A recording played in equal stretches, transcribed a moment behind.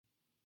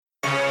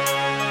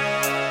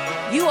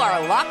You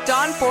are Locked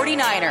On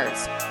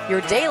 49ers,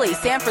 your daily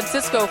San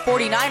Francisco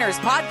 49ers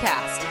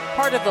podcast,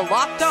 part of the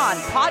Locked On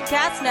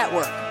Podcast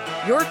Network,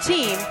 your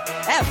team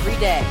every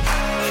day.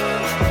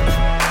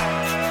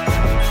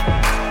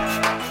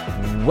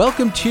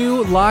 Welcome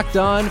to Locked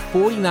On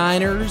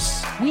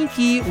 49ers,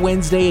 Winky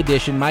Wednesday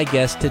edition. My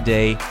guest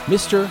today,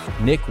 Mr.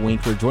 Nick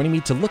Winkler, joining me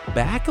to look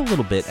back a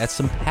little bit at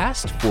some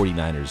past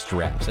 49ers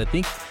drafts. I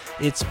think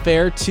it's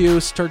fair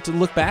to start to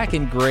look back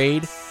and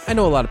grade. I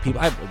know a lot of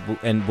people,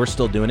 and we're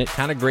still doing it,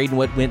 kind of grading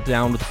what went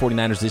down with the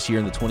 49ers this year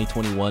in the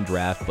 2021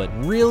 draft, but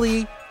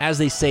really, as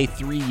they say,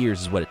 3 years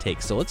is what it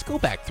takes. So let's go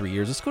back 3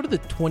 years. Let's go to the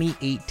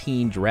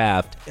 2018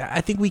 draft. I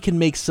think we can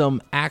make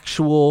some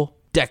actual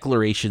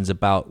declarations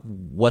about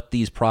what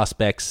these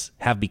prospects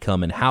have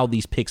become and how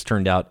these picks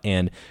turned out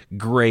and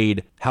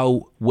grade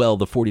how well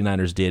the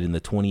 49ers did in the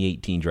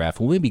 2018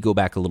 draft. We'll maybe go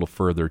back a little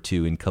further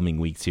too in coming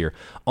weeks here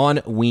on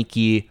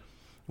Winky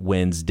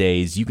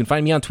Wednesdays. You can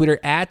find me on Twitter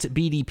at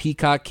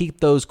BDPeacock. Keep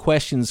those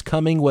questions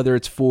coming, whether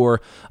it's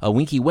for a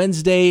Winky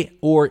Wednesday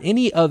or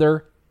any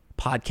other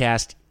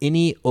podcast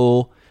any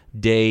old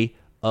day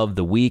of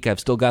the week. I've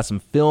still got some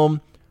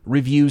film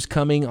reviews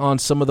coming on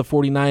some of the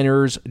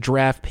 49ers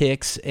draft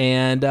picks,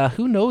 and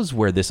who knows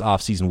where this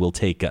offseason will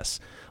take us.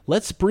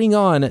 Let's bring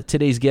on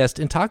today's guest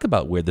and talk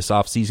about where this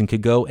offseason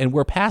could go and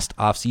where past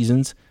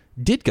offseasons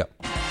did go.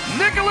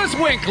 Nicholas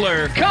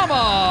Winkler, come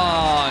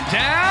on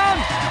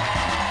down.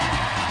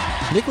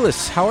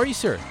 Nicholas, how are you,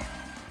 sir?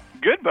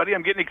 Good, buddy.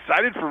 I'm getting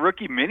excited for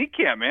rookie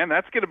minicamp, man.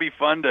 That's going to be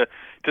fun to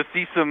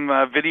see some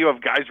video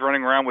of guys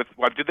running around with.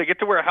 Did they get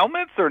to wear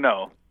helmets or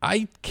no?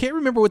 I can't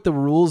remember what the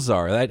rules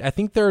are. I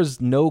think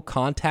there's no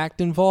contact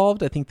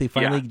involved. I think they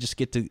finally just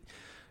get to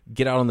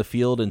get out on the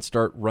field and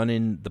start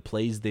running the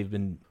plays they've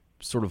been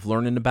sort of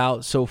learning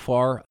about so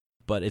far.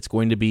 But it's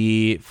going to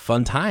be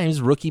fun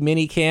times. Rookie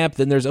mini camp,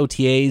 then there's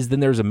OTAs,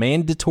 then there's a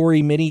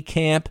mandatory mini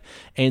camp,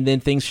 and then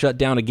things shut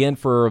down again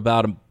for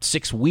about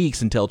 6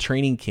 weeks until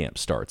training camp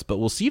starts. But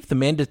we'll see if the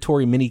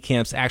mandatory mini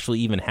camps actually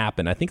even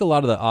happen. I think a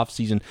lot of the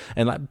offseason,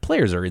 and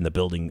players are in the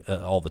building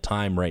all the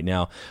time right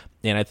now,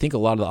 and I think a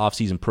lot of the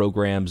offseason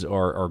programs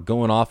are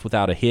going off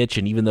without a hitch.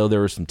 And even though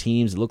there were some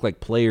teams that looked like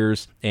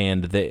players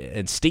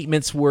and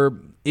statements were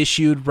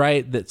issued,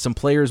 right, that some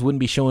players wouldn't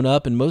be showing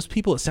up, and most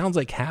people, it sounds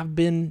like, have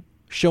been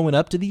showing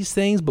up to these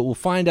things, but we'll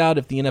find out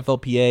if the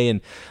NFLPA and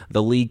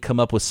the league come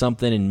up with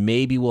something, and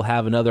maybe we'll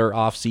have another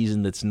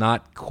offseason that's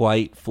not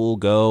quite full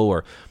go,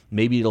 or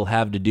maybe it'll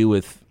have to do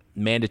with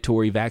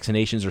mandatory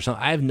vaccinations or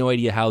something. I have no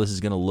idea how this is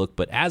going to look,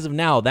 but as of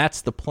now,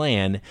 that's the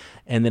plan.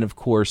 And then, of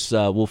course,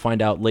 we'll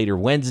find out later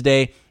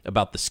Wednesday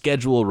about the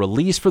schedule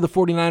release for the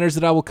 49ers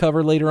that I will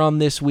cover later on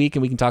this week,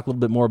 and we can talk a little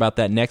bit more about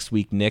that next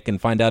week, Nick,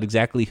 and find out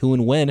exactly who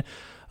and when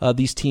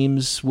these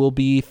teams will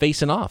be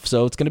facing off.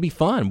 So it's going to be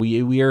fun.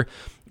 We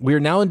are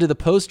now into the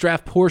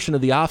post-draft portion of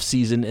the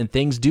offseason, and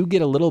things do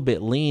get a little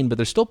bit lean, but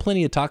there's still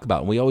plenty to talk about.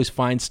 And we always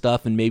find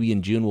stuff, and maybe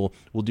in June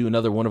we'll do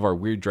another one of our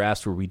weird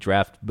drafts where we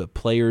draft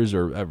players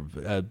or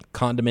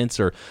condiments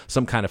or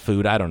some kind of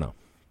food. I don't know.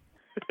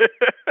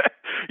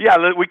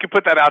 Yeah, we could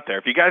put that out there.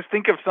 If you guys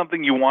think of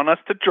something you want us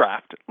to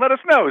draft, let us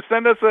know.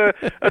 Send us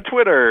a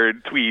Twitter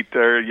tweet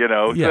or,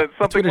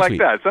 something like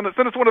that. Send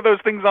us one of those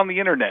things on the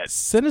internet.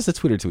 Send us a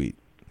Twitter tweet.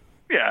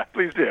 Yeah,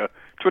 please do.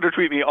 Twitter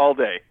tweet me all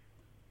day.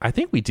 I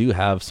think we do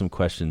have some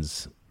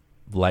questions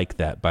like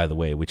that, by the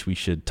way, which we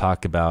should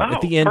talk about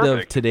at the end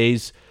of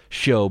today's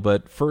show.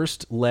 But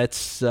first,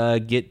 let's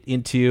get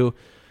into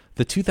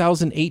the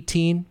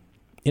 2018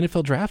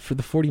 NFL Draft for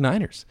the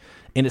 49ers.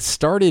 And it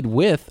started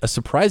with a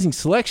surprising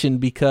selection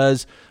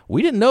because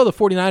we didn't know the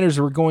 49ers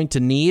were going to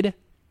need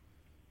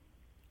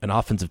an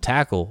offensive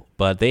tackle,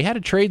 but they had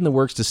a trade in the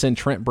works to send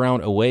Trent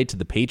Brown away to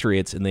the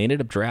Patriots, and they ended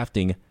up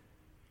drafting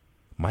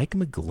Mike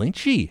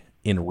McGlinchey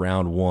in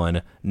round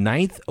 1,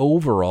 9th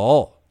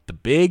overall. The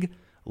big,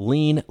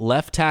 lean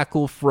left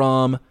tackle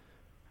from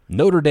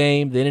Notre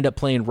Dame. They ended up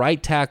playing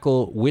right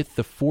tackle with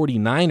the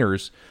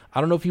 49ers. I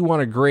don't know if you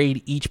want to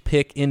grade each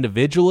pick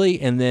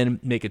individually and then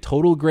make a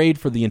total grade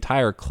for the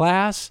entire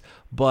class,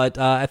 but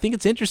I think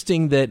it's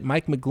interesting that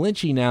Mike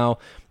McGlinchey now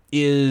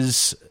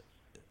is,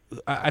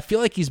 I feel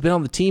like he's been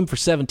on the team for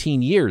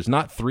 17 years,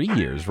 not 3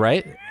 years,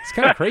 right? It's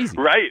kind of crazy.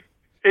 Right.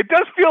 It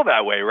does feel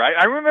that way, right?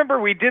 I remember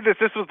we did this.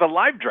 This was the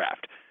live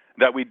draft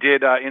that we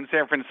did in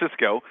San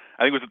Francisco.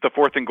 I think it was at the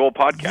Fourth and Gold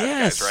podcast,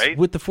 guys, right?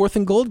 With the Fourth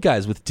and Gold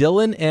guys, with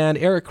Dylan and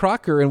Eric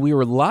Crocker, and we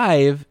were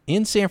live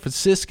in San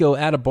Francisco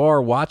at a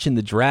bar watching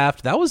the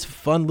draft. That was a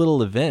fun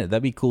little event.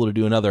 That'd be cool to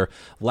do another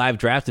live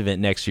draft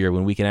event next year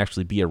when we can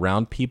actually be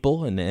around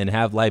people and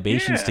have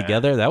libations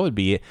together. That would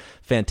be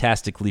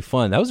fantastically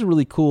fun. That was a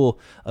really cool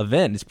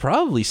event. It's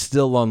probably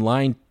still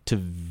online to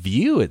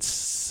view. It's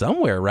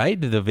somewhere, right?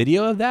 The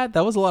video of that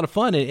was a lot of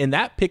fun, and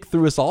that pick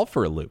threw us all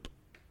for a loop.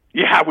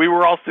 Yeah, we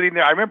were all sitting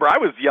there. I remember I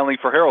was yelling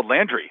for Harold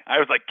Landry. I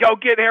was like, go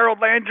get Harold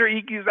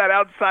Landry. He's that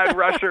outside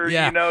rusher,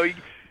 Yeah,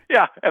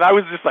 and I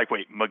was just like,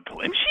 wait,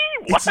 McGlinchey?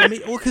 What?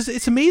 Because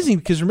it's amazing,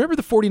 because remember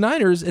the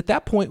 49ers, at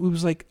that point, we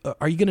was like,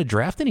 are you going to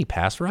draft any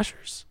pass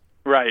rushers?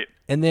 Right.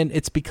 And then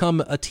it's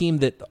become a team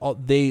that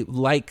they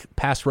like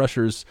pass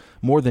rushers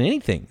more than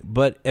anything.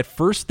 But at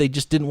first, they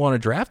just didn't want to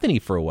draft any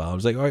for a while. I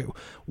was like, all right,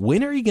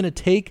 when are you going to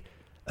take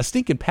a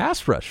stinking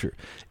pass rusher?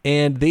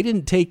 And they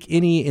didn't take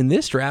any in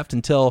this draft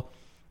until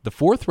the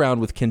 4th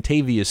round with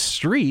Kentavious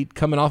Street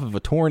coming off of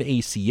a torn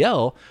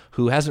ACL,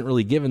 who hasn't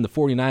really given the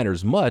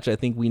 49ers much. I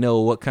think we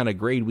know what kind of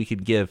grade we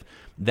could give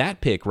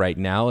that pick right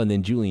now. And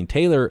then Julian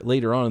Taylor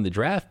later on in the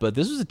draft. But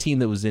this was a team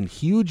that was in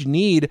huge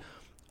need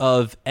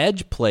of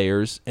edge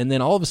players, and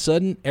then all of a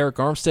sudden, Eric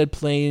Armstead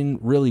playing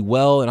really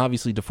well, and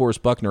obviously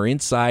DeForest Buckner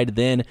inside.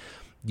 Then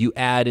you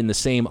add in the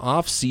same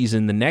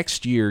offseason the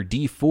next year,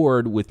 D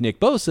Ford with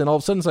Nick Bosa, and all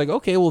of a sudden it's like,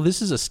 okay, well, this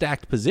is a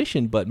stacked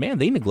position, but man,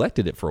 they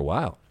neglected it for a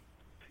while.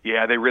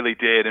 Yeah, they really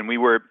did, and we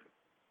were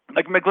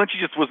like, McGlinchey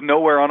just was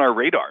nowhere on our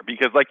radar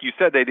because, like you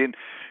said, they didn't,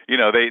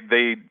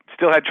 they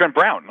still had Trent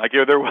Brown. Like,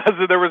 there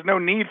was no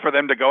need for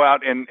them to go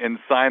out and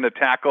sign a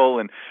tackle,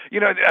 and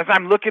as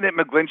I'm looking at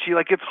McGlinchey,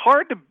 like, it's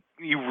hard to.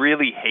 You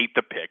really hate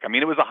the pick. I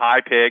mean, it was a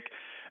high pick,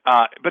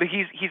 but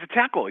he's a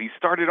tackle. He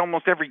started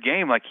almost every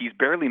game. Like, he's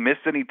barely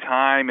missed any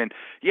time. And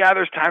yeah,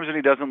 there's times when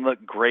he doesn't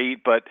look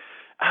great, but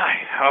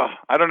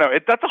I don't know.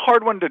 That's a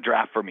hard one to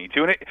draft for me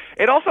too. And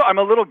it also, I'm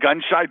a little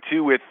gun shy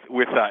too with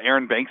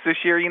Aaron Banks this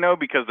year,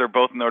 because they're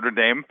both Notre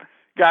Dame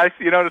guys.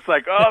 It's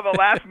like, the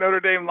last Notre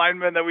Dame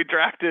lineman that we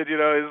drafted,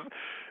 is.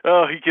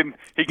 Oh, he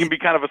can be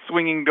kind of a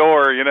swinging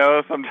door,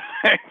 sometimes,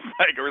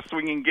 like, or a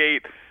swinging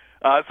gate.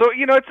 So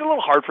it's a little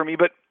hard for me,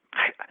 but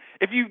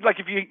if you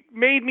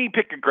made me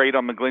pick a grade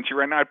on McGlinchey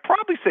right now, I'd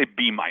probably say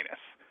B-,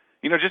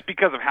 just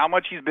because of how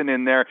much he's been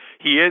in there.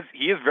 He is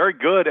very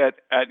good at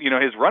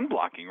his run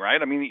blocking,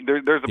 right? I mean,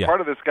 there's a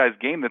part of this guy's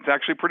game that's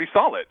actually pretty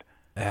solid.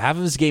 Half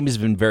of his game has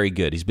been very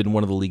good. He's been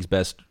one of the league's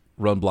best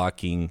run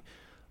blocking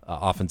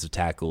offensive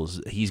tackles.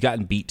 He's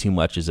gotten beat too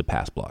much as a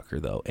pass blocker,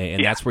 though,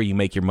 and that's where you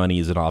make your money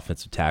as an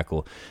offensive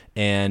tackle.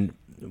 And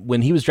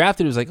when he was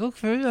drafted, it was like,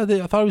 okay,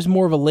 I thought he was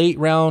more of a late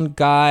round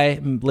guy,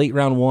 late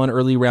round 1,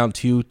 early round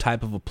 2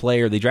 type of a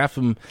player. They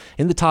drafted him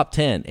in the top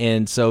 10.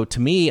 And so to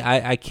me,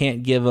 I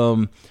can't give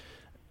him,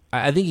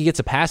 I think he gets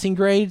a passing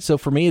grade. So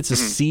for me, it's a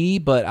C,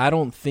 but I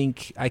don't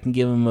think I can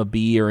give him a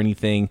B or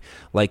anything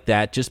like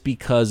that just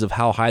because of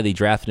how high they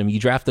drafted him. You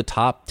draft the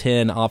top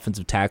 10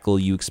 offensive tackle,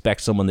 you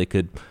expect someone that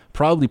could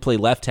probably play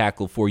left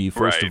tackle for you,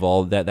 first of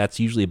all. That's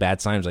usually a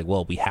bad sign. It's like,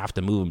 well, we have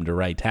to move him to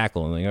right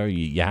tackle. And like, oh,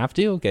 you have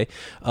to? Okay.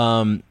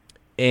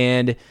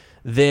 And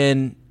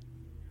then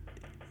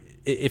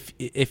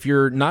if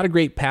you're not a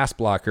great pass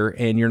blocker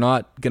and you're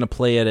not going to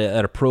play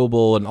at a Pro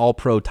Bowl, an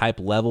All-Pro type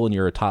level, and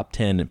you're a top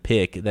 10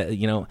 pick, that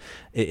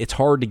it's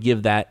hard to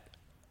give that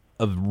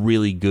a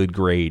really good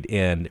grade.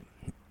 And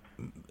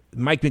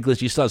Mike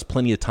McGlinchey still has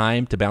plenty of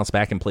time to bounce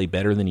back and play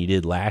better than he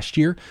did last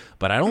year,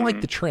 but I don't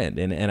like the trend,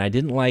 and I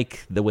didn't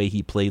like the way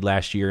he played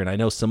last year, and I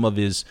know some of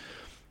his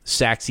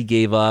sacks he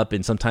gave up,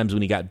 and sometimes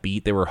when he got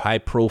beat, they were high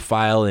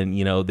profile, and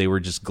they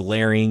were just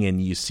glaring,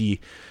 and you see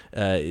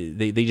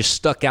they just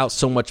stuck out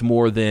so much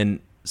more than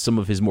some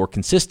of his more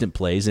consistent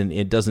plays, and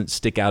it doesn't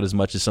stick out as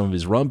much as some of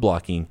his run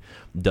blocking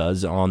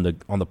does on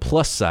the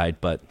plus side,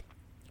 but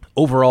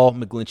overall,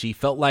 McGlinchey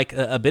felt like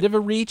a bit of a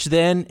reach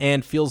then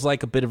and feels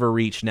like a bit of a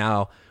reach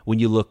now when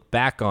you look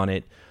back on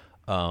it.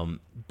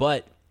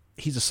 But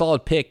he's a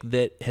solid pick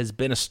that has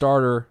been a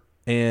starter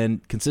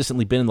and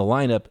consistently been in the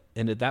lineup.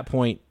 And at that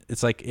point,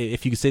 it's like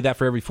if you could say that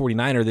for every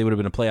 49er, they would have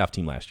been a playoff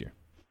team last year.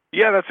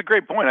 Yeah, that's a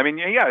great point. I mean,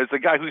 it's a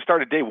guy who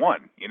started day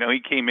one. He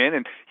came in,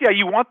 and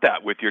you want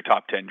that with your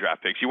top 10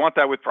 draft picks. You want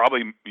that with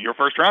probably your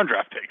first-round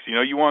draft picks.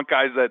 You want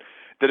guys that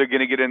are going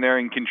to get in there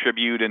and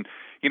contribute. And,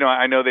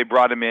 I know they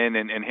brought him in,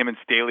 and him and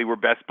Staley were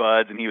best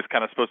buds, and he was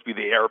kind of supposed to be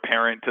the heir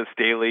apparent to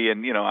Staley.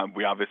 And,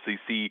 we obviously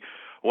see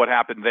what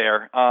happened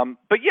there.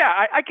 But,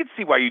 I could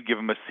see why you'd give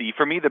him a C.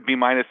 For me, the B-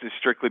 is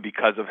strictly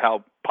because of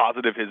how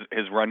positive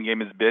his run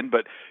game has been.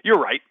 But you're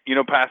right.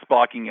 Pass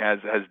blocking has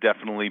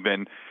definitely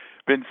been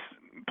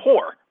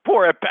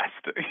poor at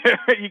best.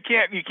 You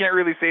can't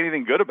really say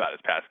anything good about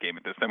his pass game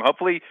at this time.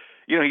 Hopefully,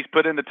 he's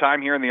put in the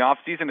time here in the off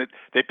season.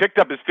 They picked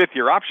up his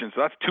 5th-year option,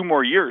 so that's 2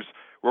 more years.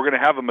 We're going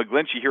to have a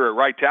McGlinchey here at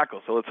right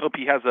tackle. So let's hope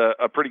he has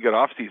a pretty good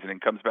off season and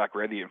comes back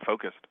ready and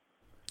focused.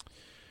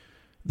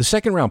 The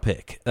 2nd-round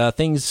pick,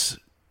 things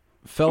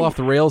fell off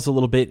the rails a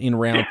little bit in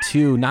round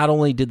 2. Not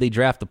only did they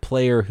draft a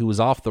player who was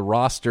off the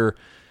roster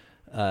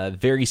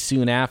very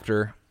soon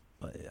after.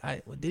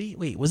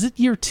 Was it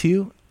year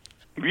 2?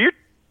 Year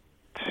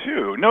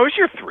 2? No, it was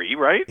year 3,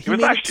 right? It was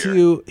last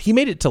year. He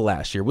made it to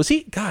last year. Was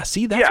he? Gosh,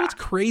 see, that's what's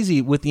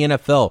crazy with the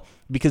NFL,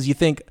 because you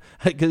think,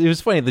 because it was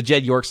funny, the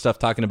Jed York stuff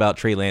talking about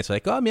Trey Lance,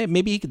 like, oh, man,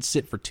 maybe he could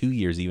sit for 2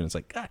 years even. It's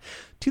like, God,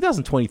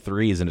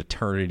 2023 is an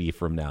eternity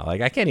from now.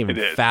 Like, I can't even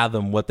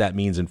fathom what that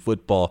means in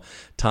football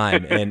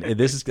time. And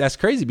that's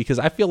crazy, because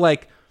I feel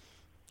like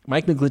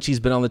Mike McGlinchey's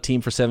been on the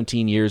team for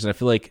 17 years, and I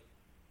feel like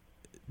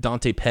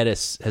Dante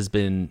Pettis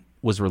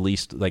was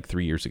released like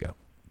 3 years ago.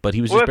 But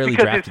he was just barely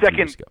drafted 2 years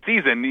ago. His second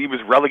season, he was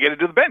relegated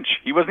to the bench.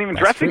 He wasn't even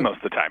dressing most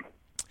of the time.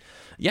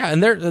 Yeah,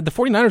 and the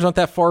 49ers aren't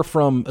that far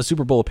from a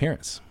Super Bowl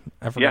appearance.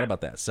 I forgot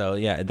about that. So,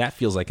 yeah, that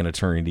feels like an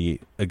eternity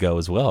ago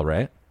as well,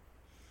 right?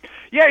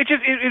 Yeah, it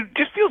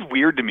just feels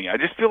weird to me. I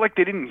just feel like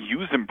they didn't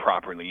use him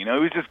properly. He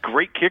was this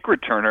great kick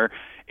returner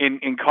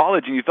in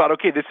college, and you thought,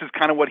 okay, this is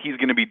kind of what he's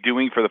going to be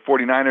doing for the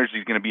 49ers.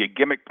 He's going to be a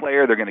gimmick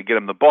player. They're going to get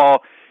him the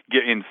ball,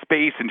 get in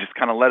space, and just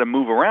kind of let him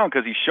move around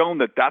because he's shown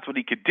that that's what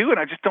he could do, and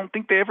I just don't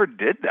think they ever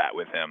did that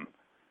with him.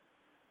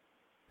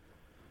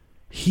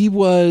 He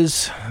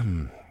was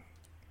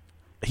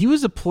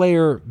a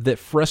player that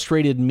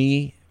frustrated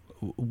me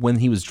when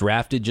he was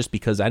drafted just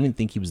because I didn't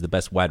think he was the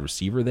best wide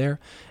receiver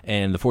there.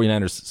 And the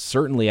 49ers,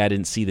 certainly I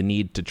didn't see the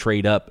need to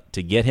trade up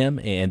to get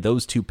him. And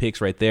those two picks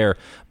right there,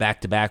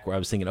 back to back, where I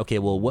was thinking, okay,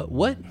 well,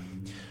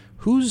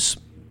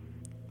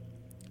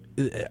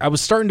 I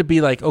was starting to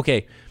be like,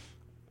 okay,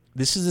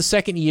 this is the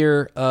second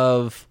year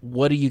of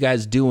what are you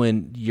guys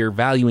doing? You're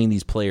valuing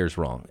these players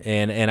wrong.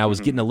 And I was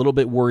getting a little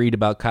bit worried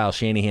about Kyle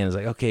Shanahan. I was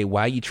like, okay,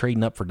 why are you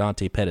trading up for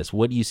Dante Pettis?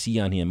 What do you see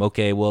on him?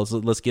 Okay, well,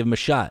 let's give him a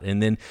shot.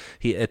 And then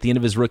at the end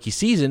of his rookie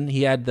season,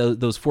 he had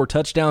those 4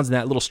 touchdowns in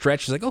that little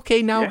stretch. He's like,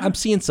 okay, now I'm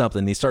seeing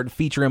something. They started to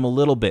feature him a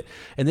little bit.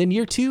 And then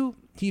year 2,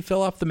 he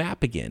fell off the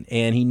map again,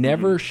 and he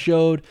never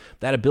showed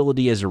that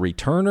ability as a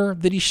returner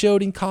that he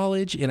showed in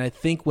college. And I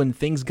think when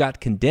things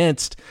got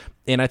condensed,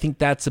 and I think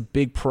that's a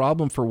big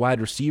problem for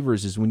wide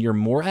receivers, is when you're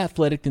more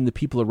athletic than the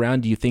people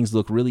around you, things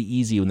look really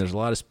easy when there's a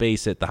lot of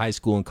space at the high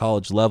school and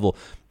college level.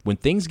 When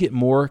things get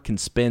more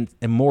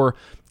condensed,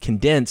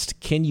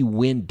 can you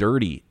win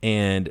dirty?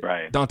 And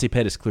Dante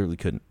Pettis clearly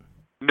couldn't.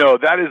 No,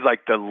 that is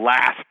like the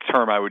last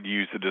term I would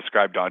use to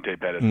describe Dante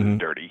Pettis as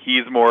dirty.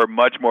 He's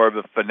much more of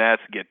the finesse,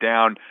 get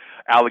down,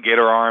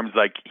 alligator arms.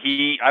 Like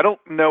I don't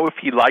know if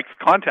he likes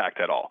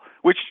contact at all,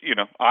 which,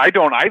 I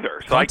don't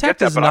either. So contact I get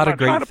that, is but not I'm a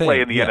great trying to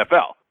play thing. in the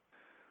NFL.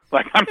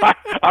 Like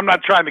I'm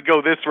not trying to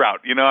go this route.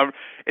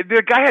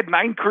 The guy had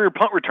 9 career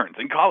punt returns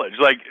in college,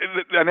 like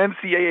an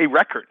NCAA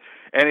record.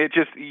 And it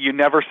just, you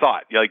never saw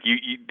it.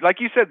 Like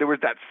you said, there was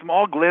that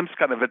small glimpse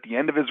kind of at the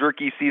end of his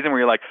rookie season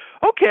where you're like,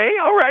 okay,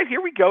 all right, here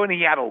we go. And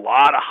he had a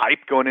lot of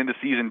hype going into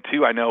season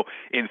 2. I know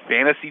in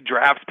fantasy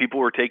drafts, people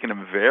were taking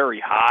him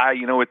very high,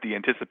 with the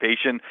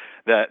anticipation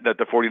that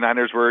the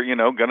 49ers were,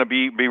 going to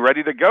be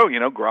ready to go.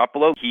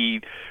 Garoppolo,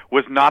 he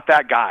was not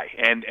that guy.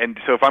 And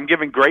so if I'm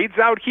giving grades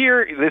out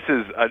here, this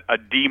is a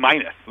D-.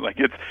 Like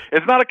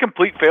it's not a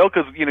complete fail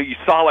because, you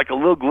saw like a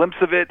little glimpse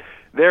of it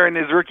there in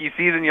his rookie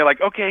season. You're like,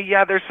 okay,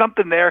 yeah, there's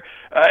something there.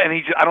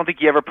 And I don't think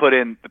he ever put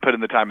in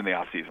the time in the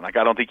off season. Like,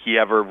 I don't think he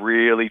ever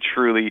really,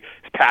 truly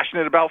is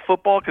passionate about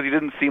football because he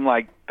didn't seem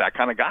like that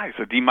kind of guy.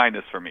 So D-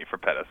 for me for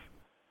Pettis.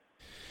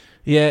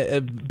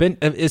 Yeah,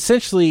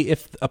 essentially,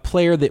 if a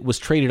player that was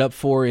traded up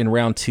for in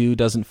round 2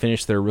 doesn't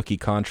finish their rookie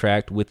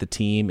contract with the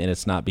team, and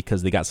it's not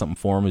because they got something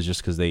for him, it's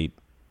just because they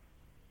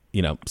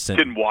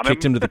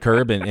kicked him to the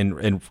curb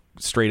and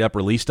straight up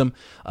released him,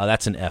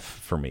 that's an F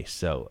for me.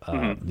 So,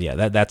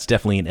 that's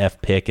definitely an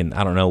F pick, and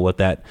I don't know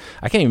what I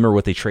can't even remember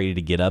what they traded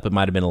to get up. It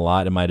might have been a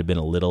lot. It might have been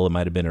a little. It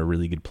might have been a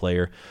really good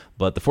player.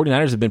 But the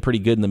 49ers have been pretty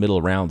good in the middle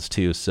of rounds,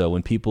 too. So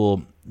when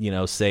people,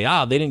 say,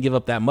 they didn't give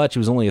up that much, it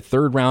was only a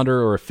 3rd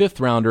rounder or a 5th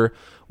rounder,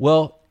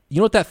 well, you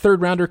know what that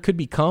 3rd rounder could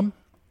become?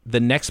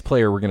 The next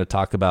player we're going to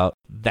talk about,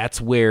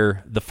 that's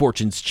where the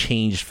fortunes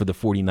changed for the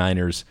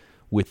 49ers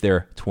with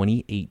their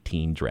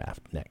 2018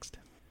 draft next.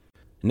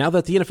 Now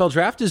that the NFL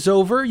draft is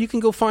over, you can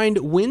go find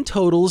win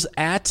totals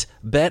at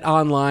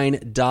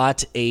betonline.ag.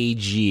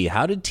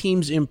 How did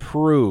teams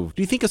improve?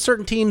 Do you think a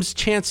certain team's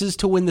chances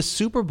to win the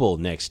Super Bowl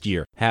next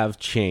year have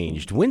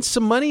changed? Win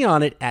some money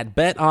on it at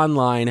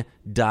betonline.ag.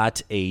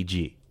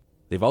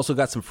 They've also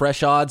got some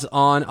fresh odds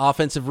on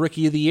Offensive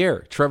Rookie of the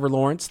Year. Trevor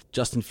Lawrence,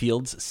 Justin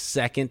Fields,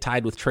 2nd,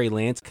 tied with Trey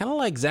Lance. Kind of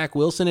like Zach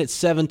Wilson at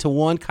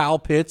 7-1. Kyle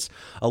Pitts,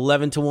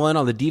 11-1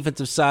 on the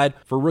defensive side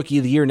for Rookie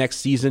of the Year next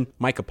season.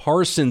 Micah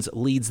Parsons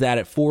leads that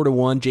at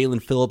 4-1.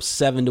 Jalen Phillips,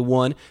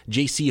 7-1.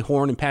 J.C.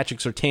 Horn and Patrick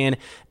Surtain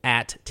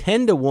at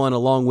 10-1,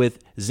 along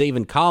with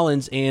Zaven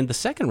Collins and the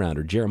 2nd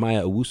rounder,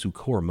 Jeremiah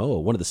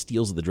Owusu-Koramoah, one of the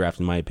steals of the draft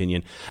in my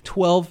opinion,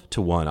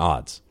 12-1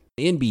 odds.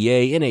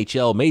 NBA,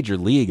 NHL, Major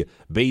League,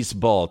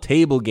 baseball,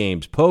 table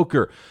games,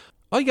 poker.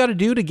 All you got to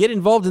do to get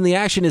involved in the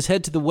action is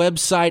head to the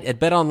website at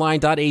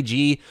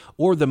betonline.ag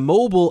or the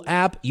mobile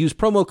app. Use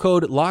promo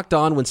code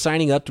LOCKEDON when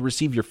signing up to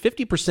receive your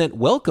 50%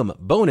 welcome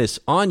bonus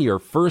on your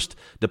first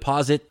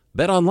deposit.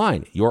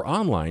 BetOnline, your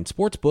online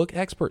sportsbook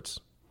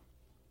experts.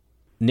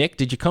 Nick,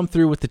 did you come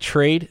through with the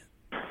trade?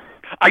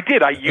 I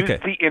did. I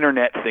used the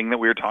internet thing that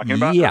we were talking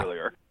about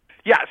earlier.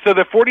 Yeah, so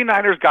the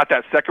 49ers got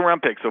that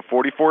 2nd-round pick, so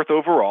 44th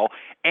overall,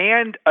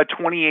 and a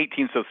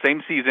 2018, so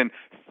same season,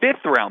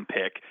 5th-round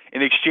pick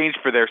in exchange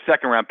for their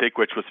 2nd-round pick,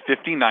 which was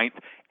 59th,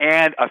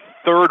 and a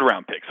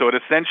 3rd-round pick. So it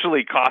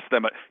essentially cost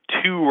them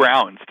 2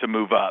 rounds to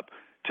move up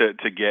to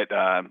get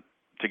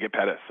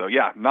Pettis. So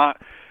yeah,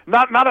 not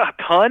a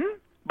ton,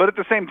 but at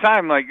the same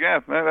time,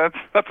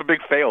 that's a big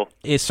fail.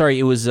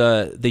 It was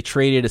they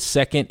traded a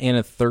 2nd and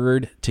a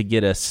 3rd to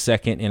get a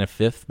 2nd and a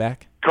 5th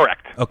back?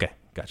 Correct. Okay,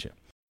 gotcha.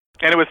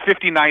 And it was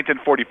 59th and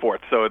 44th,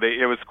 so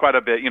it was quite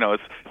a bit.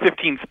 It's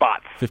 15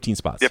 spots. 15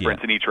 spots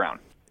difference in each round.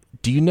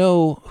 Do you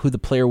know who the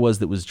player was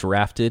that was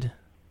drafted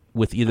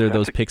with either of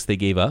those picks they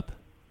gave up?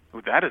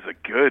 That is a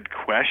good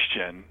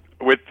question.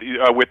 With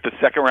the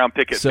second round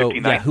pick at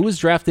 59. Who was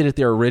drafted at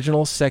their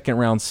original second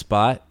round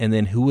spot, and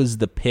then who was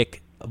the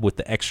pick with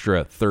the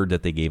extra third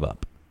that they gave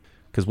up?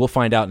 Because we'll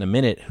find out in a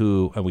minute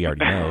who, and we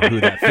already know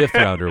who that fifth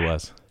rounder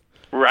was.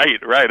 Right.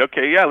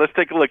 Okay, yeah, let's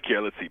take a look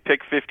here. Let's see.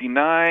 Pick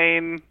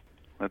 59.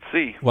 Let's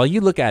see. While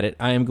you look at it,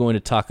 I am going to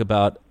talk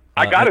about...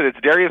 I got it. It's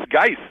Darius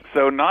Geis,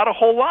 so not a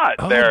whole lot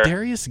there.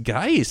 Darius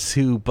Geis,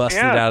 who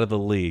busted out of the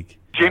league.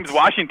 James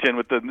Washington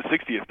with the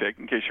 60th pick,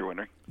 in case you're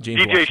wondering.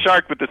 DJ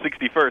Shark with the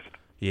 61st.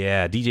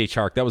 Yeah, DJ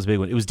Chark. That was a big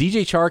one. It was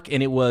DJ Chark,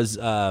 and it was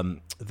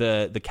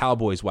the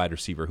Cowboys wide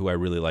receiver, who I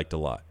really liked a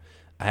lot.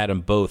 I had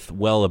them both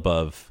well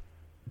above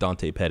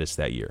Dante Pettis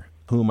that year.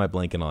 Who am I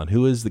blanking on?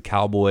 Who is the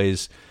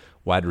Cowboys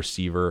wide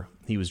receiver?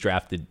 He was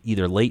drafted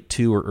either late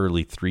 2 or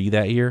early 3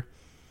 that year.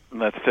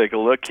 Let's take a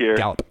look here.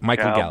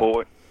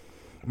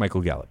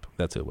 Michael Gallup.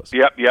 That's who it was.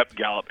 Yep,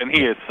 Gallup, and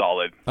he is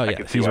solid. Oh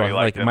yeah, he's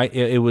right.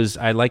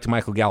 I liked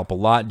Michael Gallup a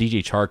lot.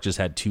 DJ Chark just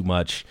had too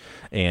much,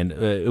 and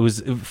it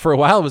was for a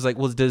while. It was like,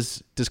 well,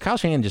 does Kyle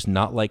Shanahan just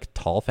not like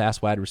tall,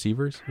 fast wide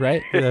receivers?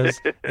 Right?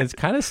 It's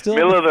kind of still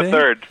middle of the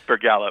third for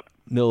Gallup.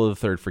 Middle of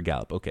the third for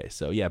Gallup. Okay,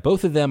 so yeah,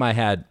 both of them I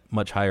had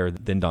much higher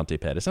than Dante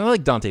Pettis. And I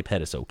like Dante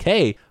Pettis,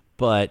 okay,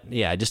 but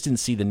yeah, I just didn't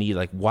see the need.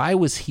 Like, why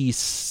was he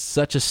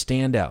such a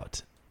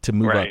standout to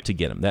move up to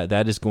get him?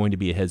 That is going to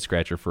be a head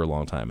scratcher for a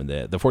long time. And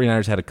the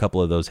 49ers had a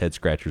couple of those head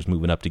scratchers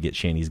moving up to get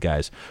Shanny's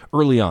guys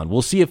early on.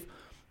 We'll see if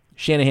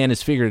Shanahan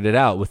has figured it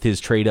out with his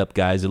trade up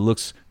guys. It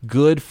looks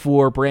good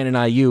for Brandon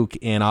Ayuk,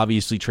 and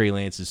obviously Trey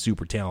Lance is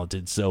super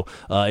talented. So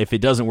if it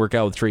doesn't work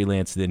out with Trey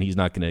Lance, then he's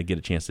not going to get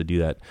a chance to do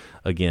that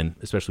again,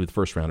 especially with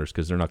first rounders,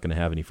 because they're not going to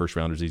have any first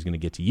rounders he's going to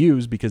get to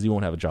use, because he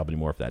won't have a job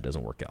anymore if that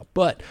doesn't work out.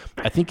 But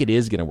I think it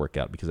is going to work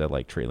out because I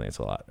like Trey Lance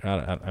a lot.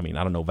 I mean,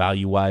 I don't know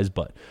value-wise,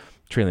 but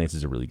Trey Lance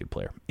is a really good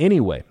player.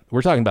 Anyway,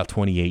 we're talking about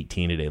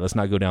 2018 today. Let's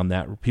not go down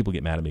that. People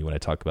get mad at me when I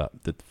talk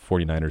about the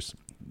 49ers,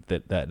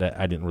 that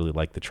I didn't really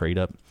like the trade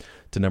up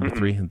to number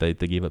 3. They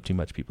gave up too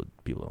much. People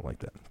don't like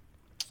that.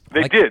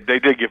 They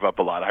did give up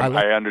a lot.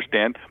 I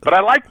understand, but I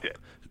liked it.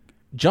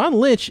 John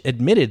Lynch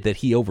admitted that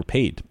he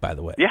overpaid, by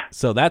the way. Yeah.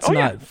 So that's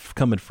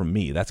coming from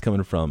me. That's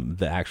coming from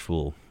the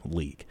actual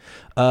league.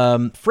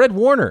 Fred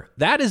Warner,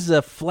 that is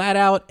a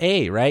flat-out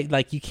A, right?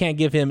 Like, you can't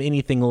give him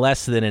anything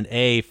less than an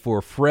A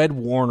for Fred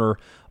Warner,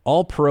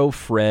 All-Pro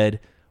Fred,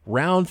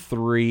 round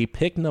 3,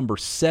 pick number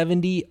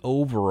 70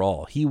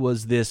 overall. He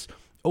was this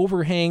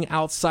overhang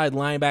outside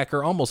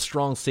linebacker, almost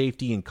strong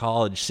safety in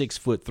college,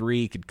 6'3",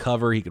 he could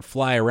cover, he could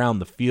fly around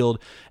the field,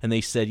 and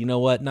they said, you know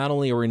what, not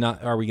only are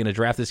we going to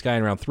draft this guy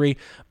in round 3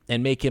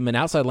 and make him an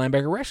outside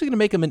linebacker, we're actually going to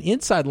make him an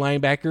inside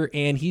linebacker,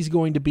 and he's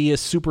going to be a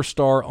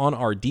superstar on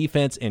our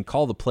defense and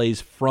call the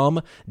plays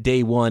from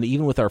day one,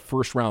 even with our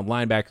first-round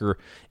linebacker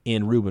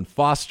in Reuben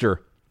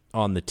Foster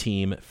on the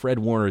team. Fred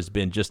Warner has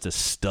been just a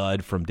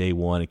stud from day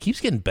one. It keeps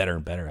getting better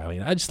and better. I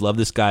mean, I just love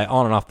this guy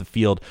on and off the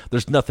field.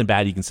 There's nothing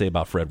bad you can say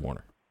about Fred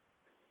Warner.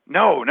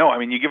 No. I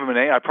mean, you give him an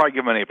A, I'd probably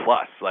give him an A+.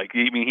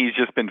 He's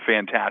just been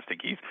fantastic.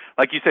 He's,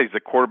 like you said, he's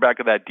the quarterback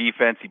of that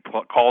defense. He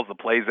calls the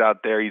plays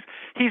out there. He's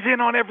in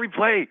on every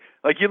play.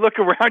 Like, you look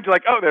around, you're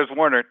like, oh, there's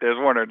Warner.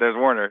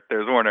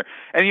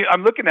 And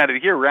I'm looking at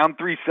it here, round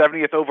 3,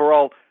 70th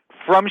overall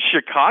from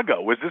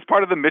Chicago. Was this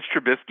part of the Mitch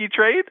Trubisky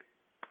trade?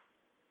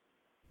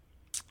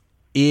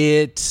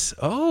 It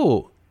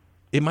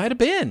might have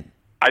been.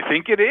 I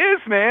think it is,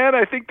 man.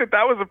 I think that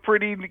was a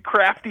pretty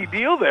crafty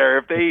deal there.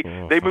 If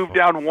they moved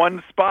down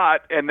one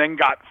spot and then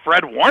got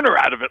Fred Warner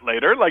out of it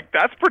later, like,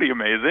 that's pretty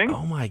amazing.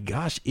 Oh my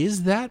gosh,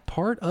 is that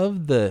part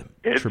of the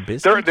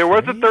Trubisky there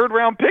was a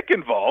third-round pick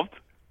involved.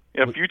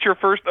 A future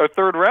first or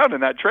third round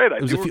in that trade.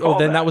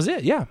 That was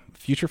it. Yeah,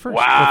 future first.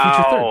 Wow.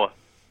 Future third.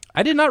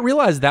 I did not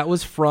realize that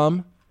was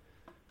from.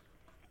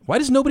 Why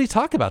does nobody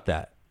talk about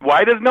that?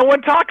 Why does no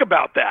one talk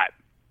about that?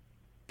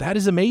 That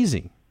is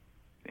amazing.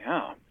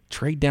 Yeah.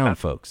 Trade down,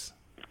 folks.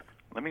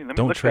 Let me look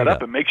that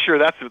up and make sure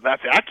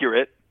that's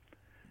accurate.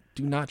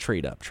 Do not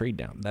trade up. Trade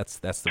down. That's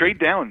the trade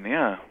down.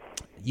 Yeah.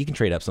 You can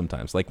trade up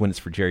sometimes, like when it's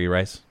for Jerry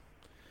Rice.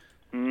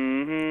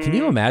 Mm-hmm. Can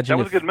you imagine?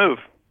 That was a good move.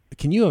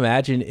 Can you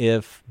imagine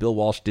if Bill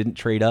Walsh didn't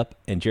trade up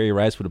and Jerry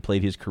Rice would have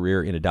played his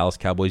career in a Dallas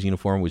Cowboys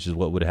uniform, which is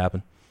what would have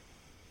happened?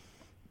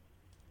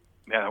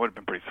 Yeah, that would have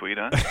been pretty sweet,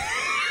 huh?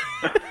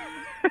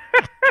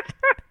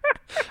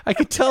 I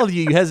could tell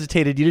you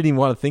hesitated. You didn't even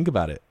want to think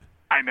about it.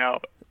 I know.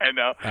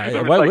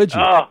 Why would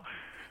you?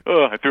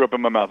 I threw up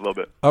in my mouth a little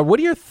bit. What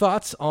are your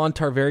thoughts on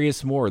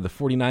Tarvarius Moore, the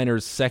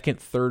 49ers'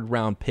 second,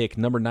 third-round pick,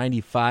 number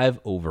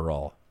 95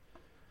 overall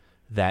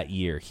that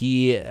year?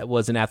 He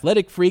was an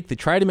athletic freak. They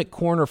tried him at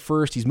corner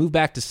first. He's moved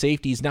back to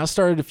safety. He's now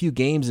started a few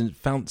games and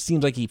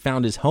seems like he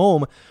found his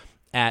home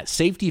at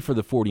safety for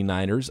the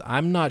 49ers.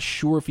 I'm not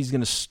sure if he's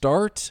going to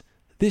start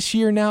this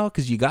year now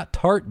because you got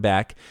Tart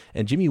back,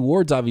 and Jimmy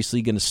Ward's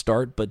obviously going to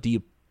start, but do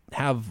you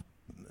have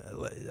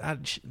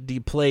do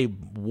you play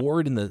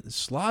Ward in the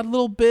slot a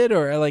little bit,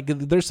 or like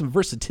there's some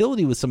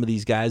versatility with some of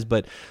these guys?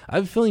 But I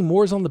have a feeling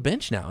Moore's on the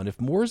bench now, and if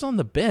Moore's on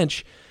the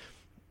bench,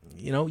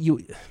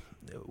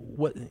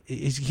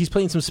 he's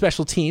playing some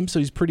special teams, so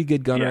he's a pretty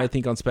good gunner, I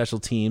think, on special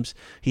teams.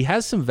 He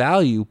has some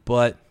value,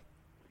 but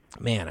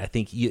man, I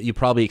think you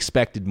probably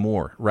expected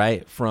more,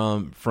 right,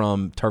 from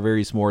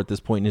Tarvarius Moore at this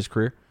point in his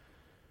career.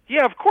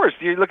 Yeah, of course.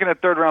 You're looking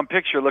at third-round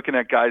picks. You're looking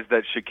at guys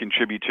that should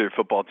contribute to your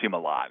football team a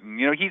lot. And,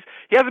 he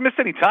hasn't missed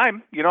any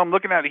time. I'm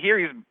looking at it here.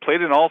 He's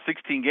played in all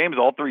 16 games,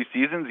 all 3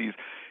 seasons.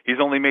 He's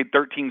only made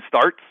 13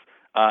 starts,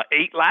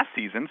 8 last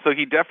season. So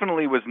he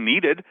definitely was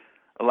needed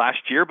last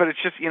year. But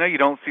it's just, you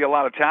don't see a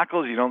lot of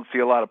tackles. You don't see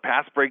a lot of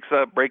pass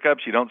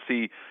breakups. You don't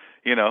see,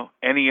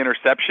 any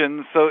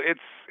interceptions. So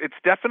it's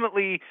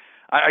definitely,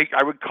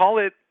 I would call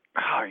it,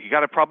 you got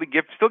to probably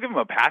still give him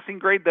a passing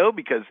grade, though,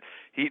 because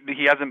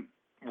he hasn't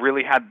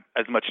really had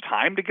as much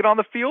time to get on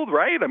the field,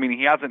 right? I mean,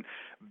 he hasn't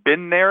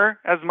been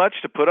there as much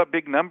to put up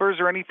big numbers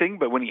or anything,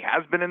 but when he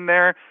has been in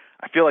there,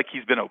 I feel like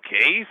he's been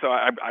okay. So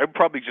I'd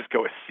probably just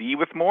go a C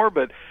with Moore,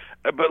 but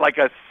like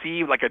a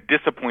C, like a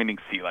disappointing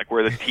C, like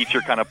where the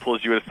teacher kind of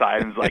pulls you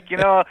aside and is like,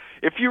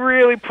 if you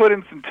really put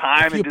in some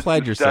time and did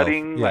some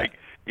studying,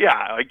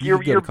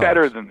 you're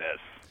better than this.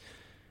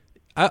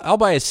 I'll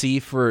buy a C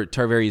for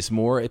Tarvarius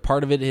Moore.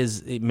 Part of it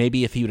is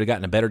maybe if he would have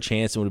gotten a better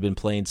chance and would have been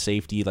playing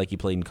safety like he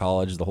played in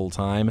college the whole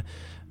time,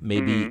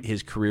 maybe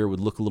his career would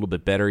look a little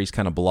bit better. He's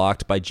kind of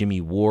blocked by Jimmy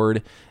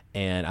Ward,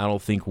 and I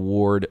don't think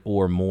Ward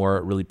or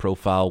Moore really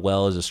profile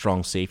well as a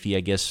strong safety.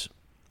 I guess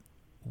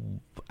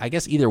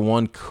either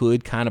one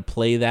could kind of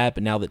play that,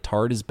 but now that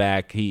Tard is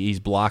back, he's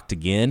blocked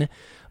again,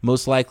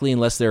 most likely,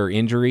 unless there are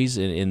injuries,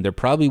 and there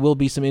probably will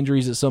be some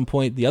injuries at some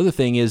point. The other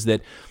thing is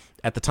that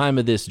at the time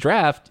of this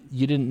draft,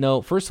 you didn't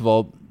know, first of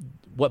all,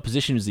 what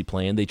position is he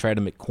playing. They tried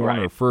him at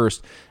corner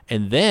first,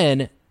 and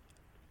then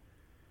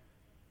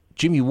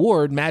Jimmy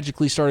Ward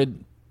magically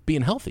started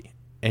being healthy.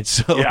 And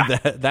so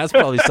that's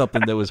probably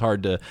something that was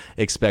hard to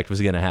expect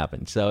was going to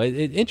happen. So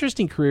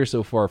interesting career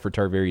so far for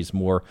Tarvarius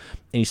Moore,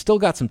 and he's still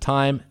got some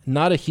time.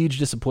 Not a huge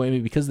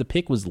disappointment because the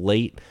pick was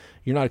late.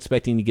 You're not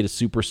expecting to get a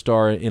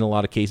superstar in a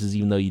lot of cases,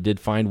 even though you did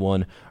find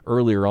one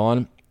earlier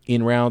on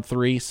in round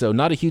 3, so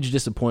not a huge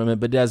disappointment,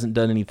 but it hasn't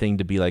done anything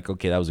to be like,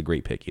 okay, that was a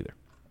great pick either.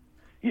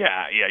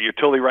 Yeah, you're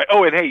totally right.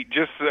 Oh, and hey,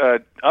 just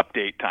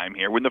update time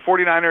here. When the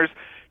 49ers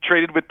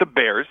traded with the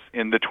Bears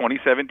in the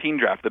 2017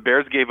 draft, the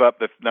Bears gave up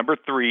the number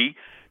 3,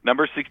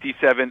 number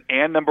 67,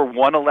 and number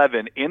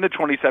 111 in the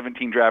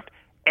 2017 draft,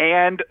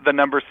 and the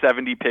number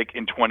 70 pick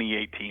in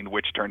 2018,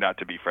 which turned out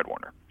to be Fred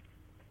Warner.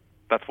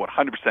 That's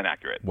 100%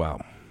 accurate.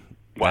 Wow.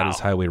 That is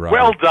highway robbery.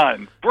 Well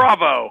done.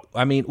 Bravo.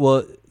 I mean,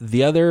 well,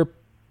 the other...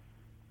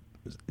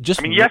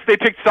 yes, they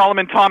picked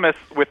Solomon Thomas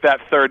with that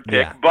third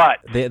pick, but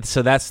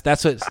so that's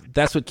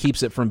what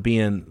keeps it from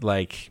being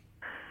like,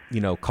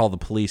 call the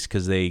police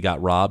because they got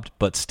robbed.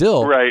 But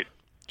still,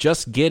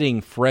 just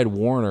getting Fred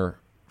Warner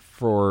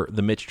for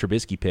the Mitch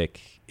Trubisky pick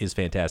is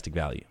fantastic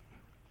value.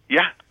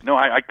 Yeah, no,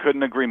 I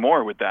couldn't agree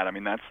more with that. I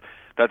mean, that's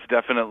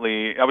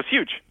definitely was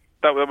huge.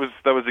 That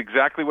was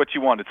exactly what you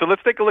wanted. So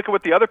let's take a look at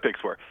what the other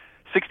picks were.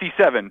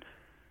 67.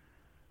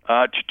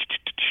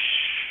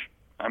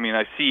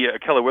 I see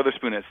Keller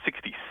Witherspoon at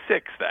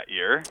 66 that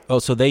year. Oh,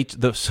 so the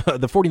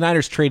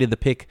 49ers traded the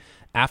pick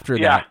after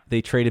that.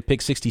 They traded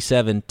pick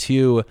 67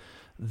 to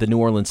the New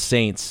Orleans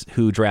Saints,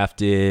 who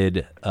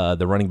drafted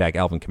the running back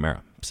Alvin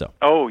Kamara. So.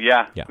 Oh,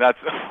 yeah. That's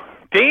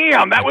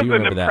damn, that was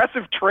an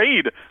impressive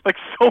trade. Like,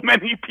 so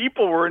many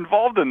people were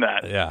involved in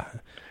that. Yeah.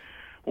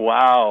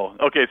 Wow.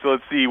 Okay, so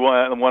let's see,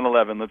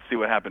 111. Let's see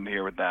what happened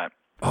here with that.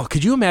 Oh,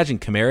 could you imagine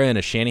Kamara in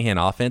a Shanahan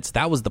offense?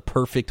 That was the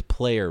perfect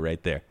player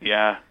right there.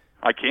 Yeah.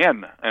 I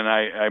can, and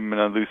I'm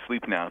going to lose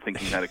sleep now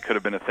thinking that it could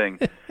have been a thing.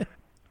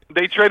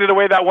 They traded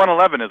away that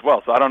 111 as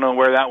well, so I don't know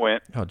where that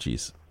went. Oh,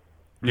 jeez.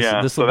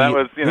 This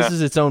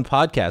is its own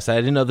podcast. I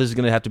didn't know this was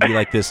going to have to be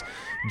like this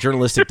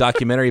journalistic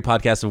documentary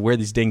podcast of where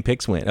these dang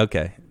picks went.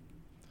 Okay.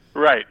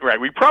 Right.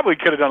 We probably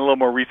could have done a little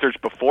more research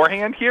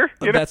beforehand here.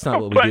 That's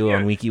not what we do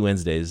on Winky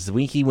Wednesdays.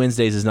 Winky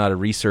Wednesdays is not a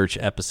research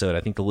episode.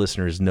 I think the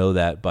listeners know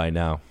that by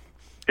now.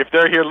 If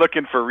they're here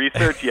looking for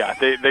research,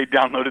 they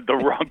downloaded the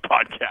wrong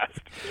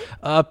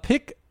podcast.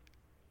 Pick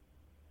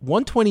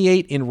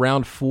 128 in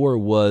round 4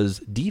 was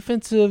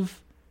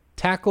defensive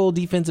tackle,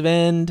 defensive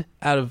end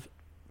out of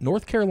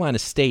North Carolina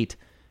State.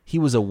 He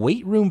was a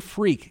weight room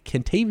freak,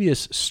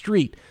 Kentavious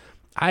Street.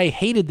 I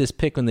hated this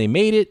pick when they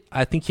made it.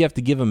 I think you have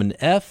to give him an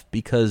F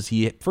because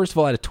he, first of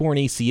all, had a torn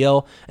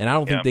ACL, and I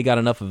don't think they got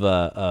enough of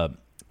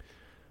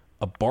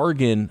a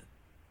bargain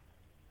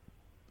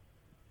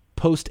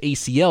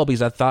post-ACL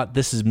because I thought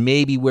this is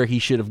maybe where he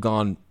should have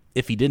gone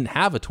if he didn't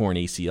have a torn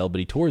ACL, but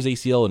he tore his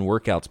ACL in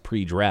workouts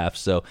pre-draft,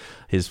 so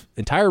his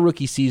entire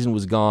rookie season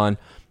was gone,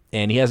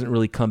 and he hasn't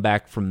really come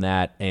back from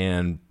that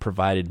and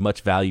provided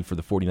much value for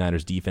the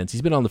 49ers defense.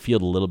 He's been on the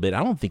field a little bit.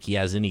 I don't think he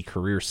has any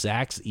career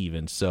sacks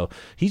even, so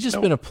he's just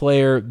been a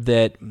player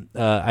that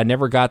I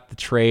never got the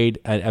trade.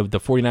 The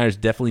 49ers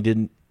definitely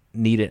didn't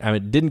need it. I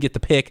mean, didn't get the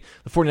pick.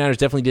 The 49ers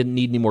definitely didn't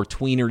need any more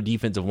tweener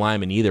defensive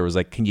linemen either. It was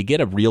like, can you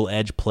get a real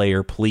edge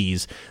player,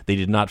 please? They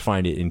did not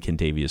find it in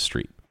Kentavious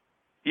Street.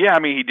 Yeah, I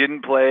mean, he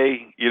didn't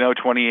play,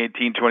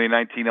 2018,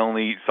 2019,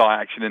 only saw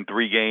action in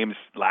 3 games.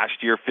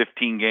 Last year,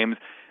 15 games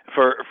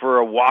for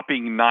a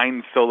whopping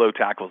 9 solo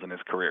tackles in his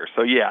career.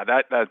 So, yeah,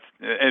 that's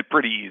a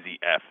pretty easy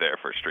F there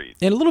for Street.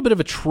 And a little bit of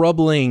a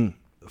troubling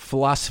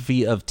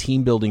philosophy of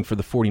team building for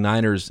the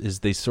 49ers is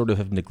they sort of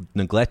have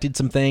neglected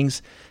some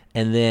things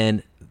and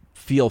then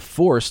feel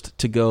forced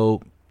to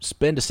go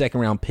spend a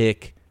second-round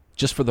pick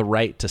just for the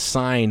right to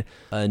sign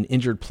an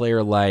injured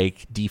player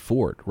like D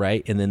Ford,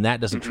 right? And then that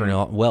doesn't turn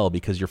out well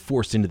because you're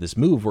forced into this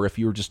move where if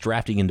you were just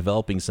drafting and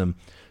developing some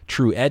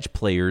true edge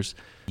players,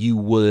 you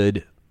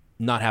would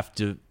not have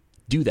to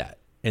do that.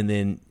 And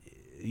then,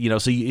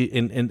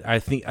 and I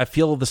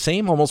feel the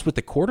same almost with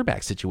the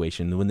quarterback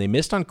situation. When they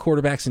missed on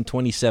quarterbacks in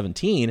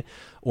 2017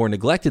 or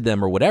neglected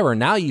them or whatever,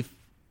 now you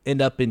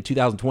end up in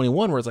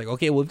 2021 where it's like,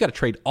 okay, well, we've got to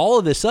trade all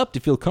of this up to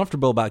feel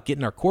comfortable about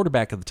getting our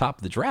quarterback at the top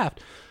of the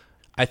draft.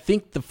 I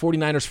think the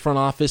 49ers front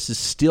office is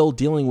still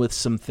dealing with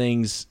some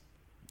things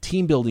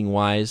team building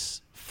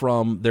wise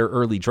from their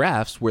early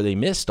drafts where they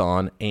missed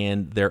on,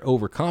 and they're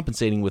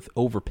overcompensating with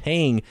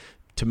overpaying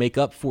to make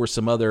up for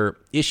some other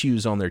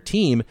issues on their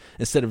team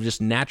instead of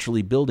just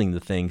naturally building the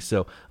thing.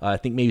 So I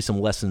think maybe some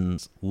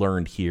lessons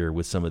learned here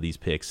with some of these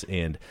picks.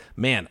 And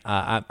man,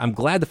 I'm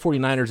glad the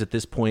 49ers at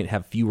this point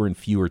have fewer and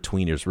fewer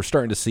tweeners. We're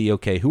starting to see,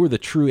 okay, who are the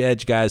true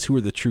edge guys? Who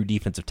are the true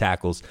defensive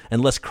tackles?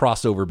 And less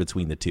crossover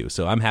between the two.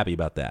 So I'm happy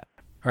about that.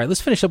 All right,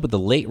 let's finish up with the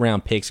late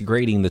round picks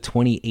grading the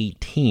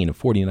 2018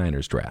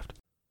 49ers draft.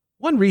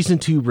 One reason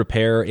to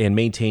repair and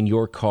maintain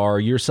your car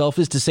yourself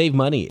is to save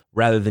money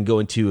rather than go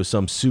into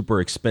some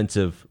super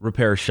expensive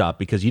repair shop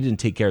because you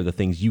didn't take care of the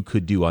things you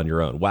could do on your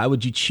own. Why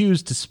would you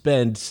choose to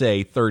spend,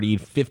 say, 30,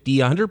 50,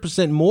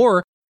 100%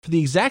 more for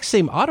the exact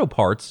same auto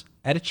parts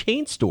at a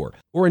chain store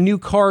or a new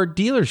car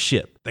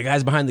dealership? The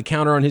guy's behind the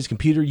counter on his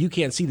computer. You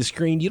can't see the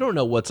screen. You don't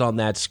know what's on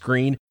that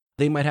screen.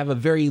 They might have a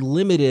very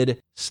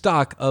limited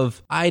stock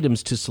of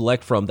items to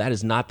select from. That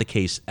is not the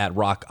case at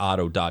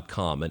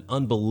rockauto.com. An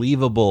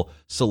unbelievable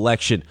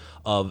selection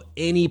of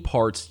any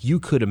parts you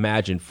could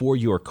imagine for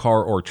your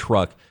car or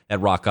truck at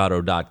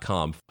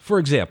rockauto.com. For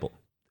example,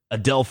 a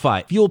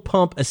Delphi fuel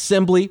pump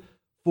assembly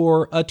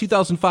for a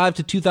 2005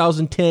 to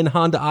 2010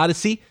 Honda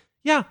Odyssey.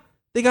 Yeah,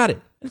 they got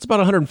it. It's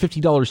about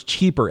 $150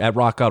 cheaper at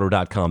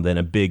rockauto.com than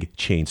a big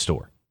chain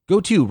store. Go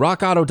to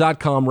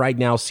rockauto.com right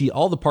now. See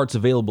all the parts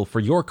available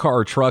for your car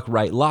or truck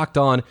right locked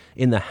on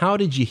in the How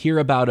Did You Hear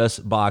About Us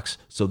box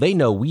so they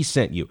know we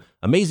sent you.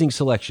 Amazing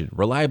selection,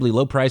 reliably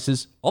low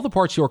prices, all the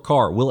parts your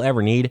car will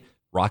ever need.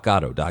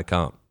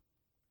 rockauto.com.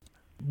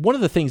 One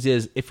of the things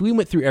is, if we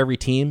went through every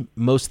team,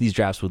 most of these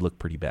drafts would look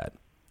pretty bad.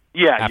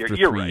 Yeah, after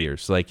you're 3 right.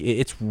 years. Like,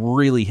 it's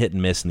really hit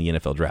and miss in the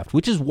NFL draft,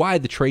 which is why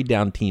the trade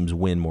down teams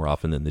win more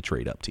often than the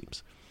trade up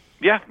teams.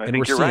 Yeah, I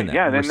think you're right. That.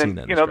 Yeah, and then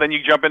then you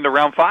jump into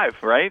round 5,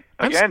 right?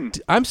 Again,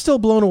 I'm still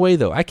blown away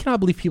though. I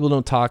cannot believe people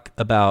don't talk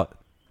about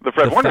the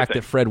fact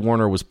that Fred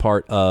Warner was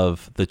part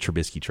of the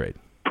Trubisky trade.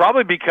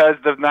 Probably because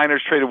the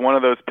Niners traded one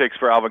of those picks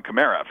for Alvin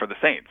Kamara for the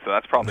Saints, so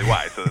that's probably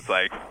why. So it's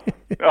like,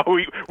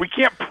 we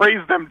can't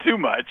praise them too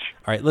much.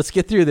 All right, let's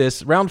get through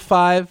this. Round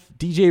 5,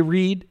 DJ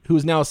Reed, who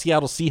is now a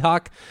Seattle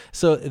Seahawk.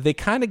 So they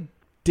kind of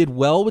did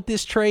well with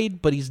this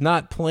trade, but he's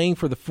not playing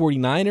for the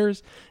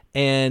 49ers.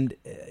 And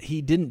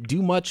he didn't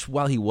do much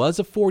while he was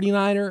a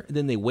 49er.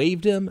 Then they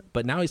waived him,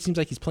 but now it seems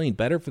like he's playing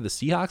better for the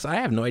Seahawks. I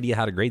have no idea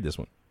how to grade this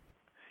one.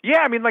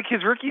 Yeah, I mean, like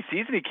his rookie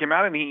season, he came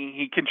out and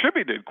he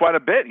contributed quite a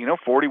bit,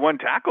 41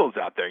 tackles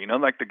out there.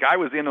 Like the guy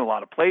was in a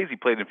lot of plays. He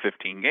played in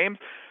 15 games.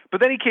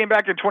 But then he came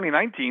back in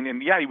 2019,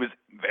 and yeah, he was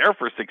there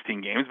for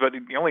 16 games, but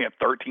he only had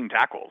 13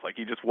 tackles. Like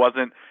he just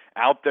wasn't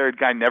out there. The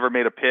guy never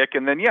made a pick.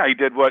 And then, yeah, he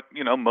did what,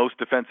 most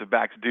defensive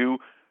backs do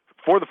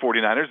for the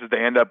 49ers is they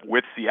end up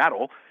with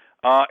Seattle.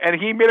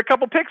 And he made a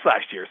couple picks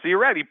last year. So you're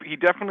right. He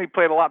definitely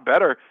played a lot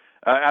better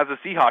as a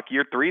Seahawk.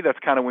 Year 3, that's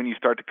kind of when you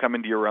start to come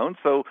into your own.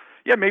 So,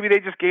 yeah, maybe they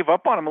just gave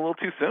up on him a little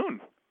too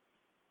soon.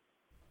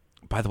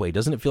 By the way,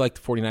 doesn't it feel like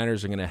the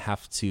 49ers are going to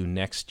have to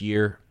next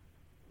year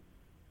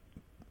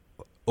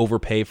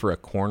overpay for a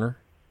corner?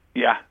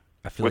 Yeah.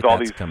 I feel with like all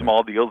these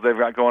small deals they've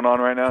got going on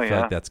right now. I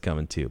feel like that's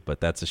coming too,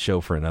 but that's a show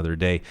for another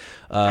day.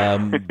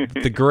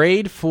 The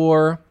grade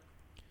for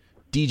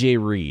DJ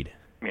Reed.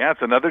 Yeah,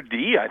 it's another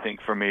D, I think,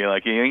 for me.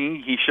 Like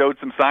he showed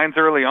some signs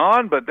early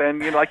on, but then,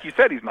 like you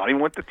said, he's not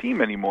even with the team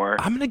anymore.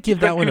 I'm going to give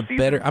that one I'm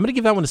going to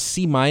give that one a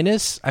C-.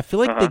 I feel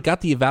like they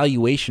got the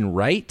evaluation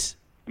right.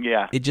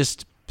 Yeah. It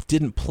just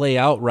didn't play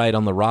out right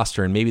on the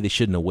roster, and maybe they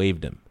shouldn't have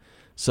waived him.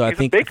 So he's I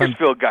think a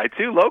Bakersfield guy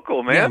too,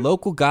 local, man. Yeah,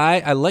 local guy.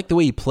 I like the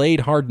way he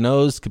played,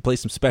 hard-nosed, could play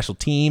some special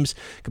teams,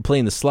 could play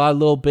in the slot a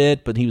little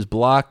bit, but he was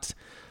blocked.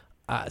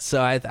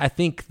 So I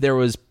think there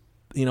was,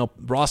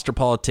 roster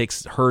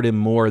politics hurt him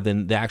more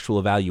than the actual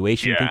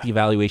evaluation. Yeah. I think the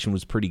evaluation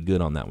was pretty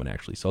good on that one,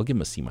 actually. So I'll give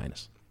him a C-.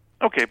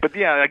 Okay, but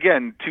yeah,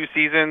 again, 2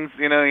 seasons,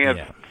 he has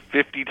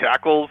 50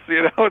 tackles,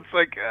 it's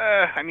like,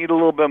 I need a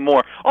little bit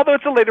more. Although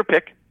it's a later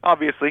pick,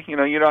 obviously.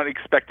 You're not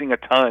expecting a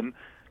ton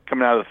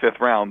coming out of the 5th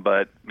round,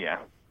 but yeah.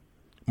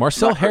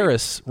 Marcel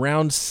Harris,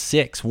 round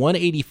 6,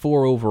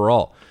 184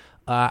 overall.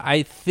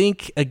 I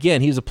think,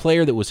 again, he was a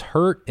player that was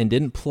hurt and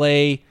didn't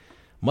play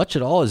much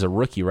at all as a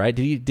rookie, right?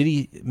 Did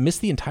he miss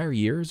the entire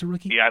year as a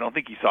rookie? Yeah, I don't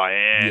think he saw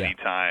any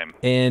time.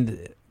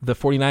 And the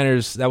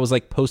 49ers, that was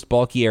like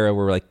post-Balky era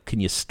where we're like, can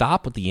you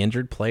stop with the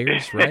injured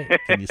players, right?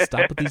 Can you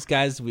stop with these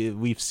guys?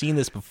 We've seen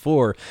this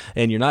before,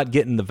 and you're not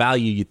getting the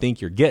value you think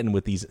you're getting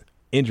with these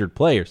injured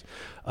players.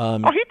 He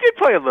did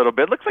play a little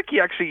bit. Looks like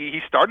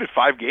he started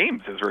 5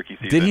 games his rookie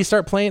season. Did he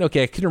start playing?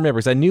 Okay, I couldn't remember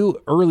because I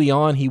knew early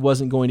on he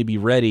wasn't going to be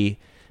ready,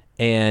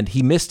 and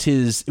he missed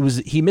his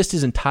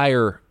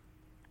entire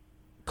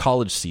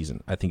college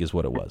season, I think is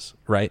what it was,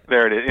 right?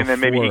 There it is. And then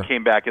maybe he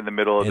came back in the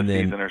middle of the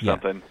season or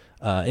something.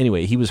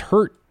 Anyway, he was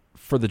hurt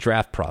for the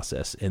draft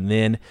process, and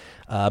then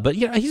but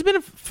yeah, he's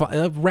been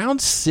a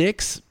round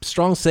 6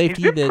 strong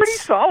safety. He's been pretty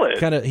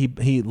solid.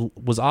 He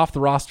was off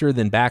the roster,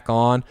 then back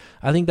on.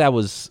 I think that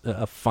was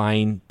a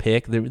fine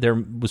pick. There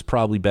was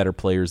probably better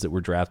players that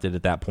were drafted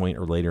at that point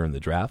or later in the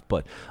draft,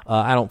 but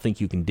I don't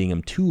think you can ding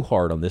him too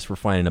hard on this for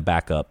finding a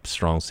backup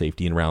strong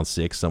safety in round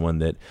 6, someone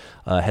that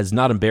has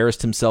not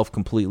embarrassed himself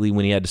completely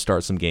when he had to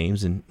start some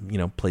games and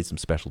played some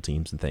special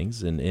teams and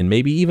things, and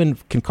maybe even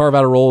can carve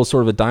out a role as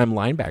sort of a dime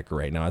linebacker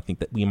right now. I think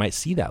that we might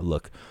see that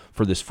look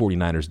for this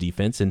 49ers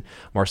defense, and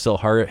Marcel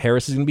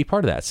Harris is going to be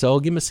part of that. So I'll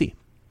give him a C.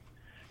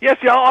 Yes,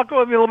 yeah, I'll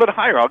go a little bit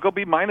higher. I'll go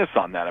B-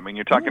 on that. I mean,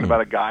 you're talking about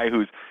a guy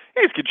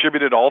he's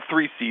contributed all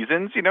 3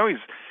 seasons.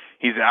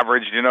 He's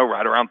averaged,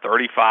 right around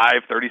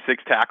 35,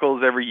 36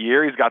 tackles every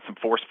year. He's got some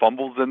forced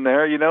fumbles in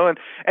there, and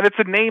it's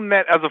a name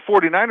that as a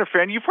 49er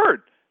fan you've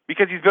heard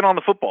because he's been on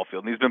the football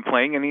field and he's been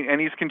playing and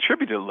he's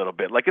contributed a little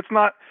bit. Like it's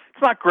not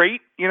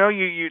great,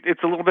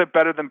 it's a little bit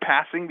better than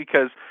passing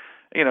because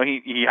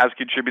he has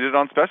contributed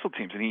on special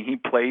teams, and he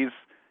plays,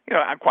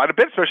 quite a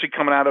bit, especially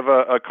coming out of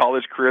a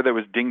college career that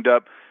was dinged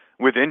up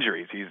with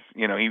injuries.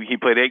 He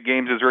played 8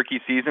 games his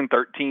rookie season,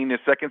 13 his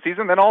second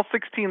season, then all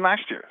 16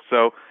 last year.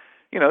 So,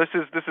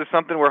 this is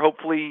something where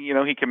hopefully,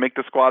 he can make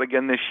the squad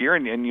again this year,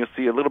 and you'll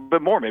see a little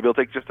bit more. Maybe he'll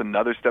take just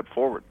another step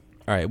forward.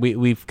 All right,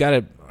 we've got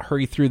to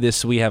hurry through this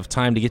so we have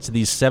time to get to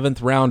these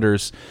 7th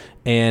rounders,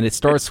 and it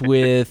starts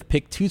with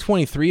pick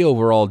 223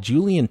 overall,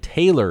 Julian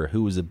Taylor,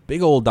 who was a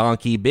big old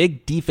donkey,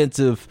 big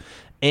defensive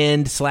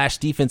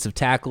end/defensive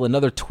tackle,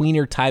 another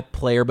tweener type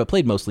player, but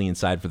played mostly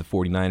inside for the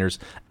 49ers,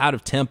 out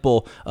of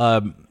Temple.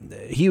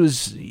 He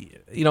was,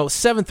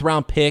 7th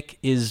round pick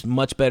is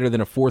much better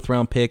than a 4th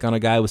round pick on a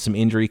guy with some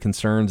injury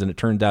concerns, and it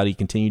turned out he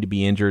continued to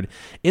be injured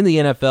in the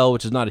NFL,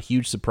 which is not a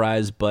huge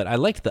surprise, but I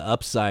liked the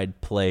upside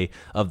play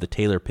of the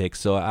Taylor pick,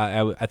 so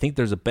I think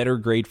there's a better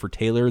grade for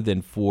Taylor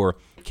than for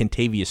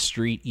Kentavious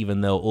Street, even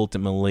though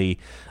ultimately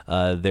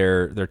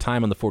their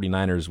time on the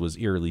 49ers was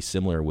eerily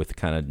similar with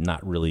kind of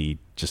not really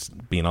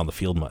just being on the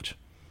field much.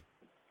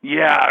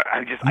 Yeah,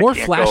 more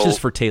flashes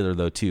for Taylor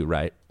though too,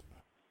 right?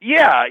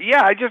 Yeah.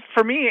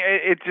 For me,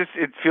 it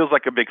feels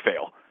like a big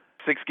fail.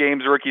 6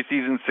 games rookie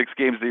season, 6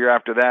 games the year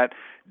after that.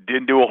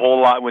 Didn't do a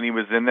whole lot when he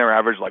was in there.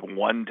 Averaged like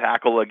 1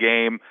 tackle a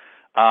game,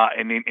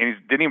 and he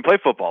didn't even play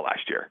football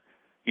last year.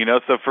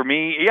 So for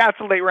me, yeah, it's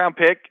a late round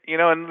pick,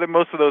 and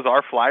most of those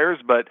are flyers,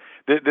 but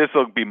this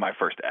will be my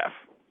first F.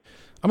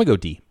 I'm going to go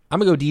D. I'm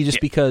going to go D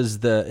just because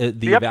the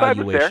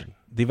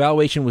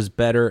evaluation was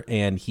better,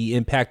 and he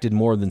impacted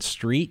more than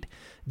Street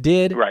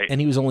did, right.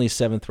 And he was only a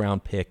 7th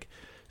round pick.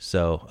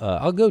 So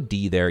I'll go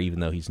D there, even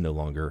though he's no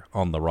longer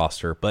on the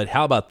roster. But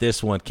how about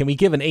this one? Can we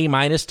give an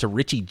A- to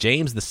Richie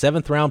James, the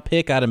 7th round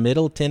pick out of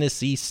Middle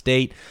Tennessee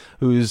State,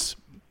 who's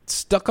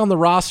stuck on the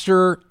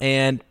roster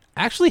and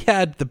actually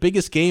had the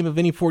biggest game of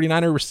any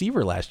 49er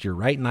receiver last year,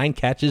 right? 9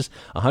 catches,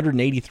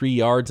 183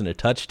 yards, and a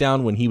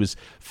touchdown when he was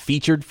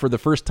featured for the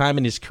first time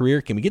in his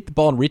career. Can we get the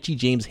ball in Richie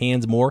James'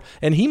 hands more?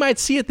 And he might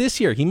see it this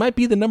year. He might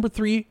be the number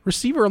 3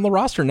 receiver on the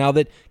roster now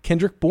that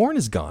Kendrick Bourne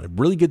is gone.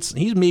 Really good.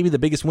 He's maybe the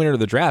biggest winner of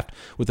the draft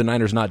with the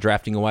Niners not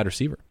drafting a wide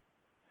receiver.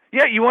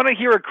 Yeah, you want to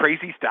hear a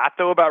crazy stat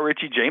though about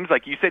Richie James?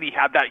 Like you said, he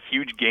had that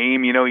huge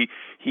game. He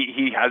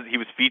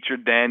was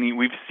featured then.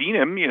 We've seen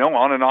him,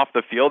 on and off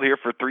the field here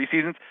for 3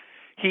 seasons.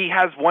 He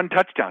has 1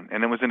 touchdown,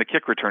 and it was in a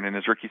kick return in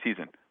his rookie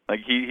season. Like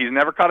he's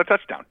never caught a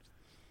touchdown.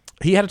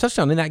 He had a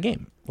touchdown in that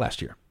game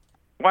last year.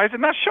 Why is it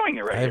not showing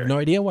it right here? I have no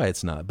idea why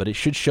it's not, but it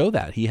should show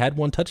that. He had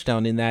 1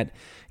 touchdown in that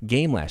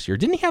game last year.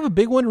 Didn't he have a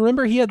big one?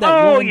 Remember, he had that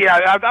one? Oh,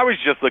 yeah. I was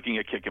just looking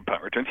at kick and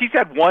punt returns. He's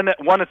had one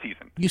a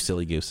season. You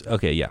silly goose.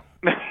 Okay, yeah.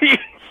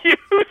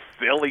 You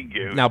silly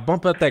goose. Now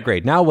bump up that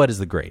grade. Now what is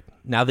the grade?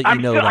 Now that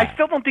you know that. I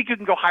still don't think you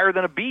can go higher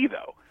than a B,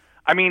 though.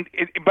 I mean,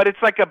 but it's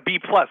like a B+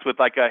 with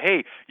like a,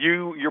 hey,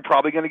 you're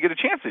probably going to get a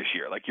chance this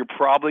year. Like you're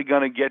probably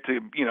going to get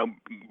to,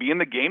 be in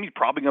the game. You're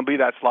probably going to be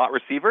that slot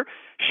receiver.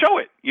 Show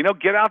it.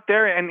 Get out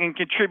there and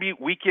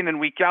contribute week in and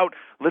week out.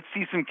 Let's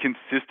see some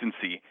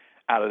consistency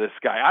out of this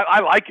guy.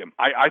 I like him.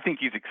 I think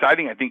he's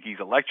exciting. I think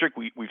he's electric.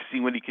 We've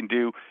seen what he can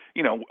do,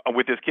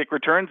 with his kick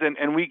returns,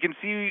 and we can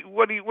see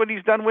what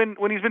he's done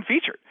when he's been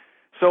featured.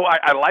 So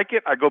I like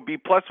it. I go B+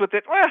 with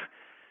it.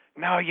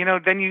 No,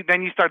 then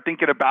you start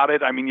thinking about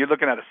it. I mean, you're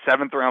looking at a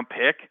 7th-round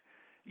pick.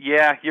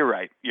 Yeah, you're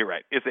right.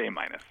 It's A-.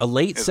 A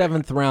late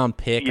 7th-round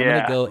pick.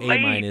 Yeah, I'm going to go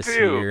A-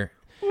 here.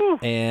 Woo.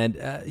 And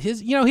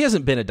he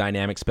hasn't been a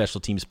dynamic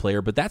special teams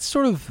player, but that's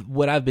sort of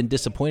what I've been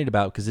disappointed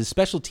about because his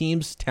special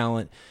teams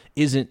talent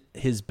isn't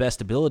his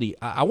best ability.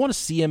 I want to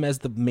see him as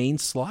the main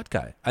slot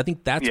guy. I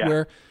think that's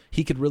where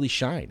he could really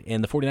shine.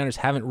 And the 49ers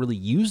haven't really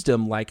used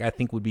him like I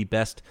think would be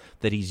best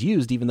that he's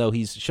used, even though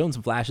he's shown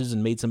some flashes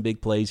and made some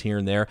big plays here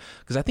and there.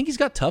 Because I think he's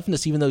got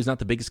toughness, even though he's not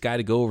the biggest guy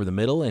to go over the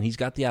middle, and he's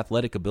got the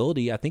athletic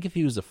ability. I think if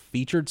he was a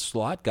featured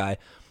slot guy,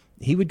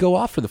 he would go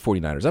off for the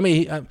 49ers. I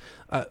mean,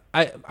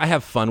 I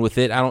have fun with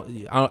it.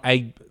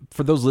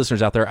 For those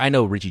listeners out there, I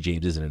know Richie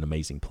James isn't an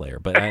amazing player,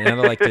 but I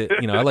like to,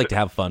 I like to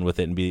have fun with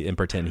it and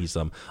pretend he's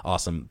some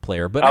awesome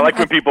player. But I like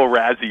when people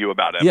razz you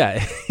about him.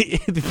 Yeah,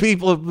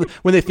 people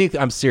when they think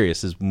I'm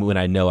serious is when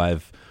I know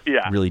I've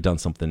really done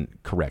something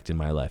correct in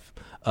my life.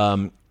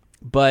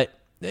 But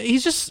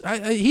he's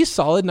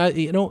solid,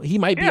 and he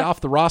might be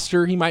off the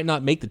roster. He might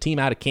not make the team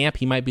out of camp.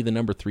 He might be the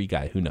number 3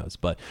 guy. Who knows?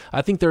 But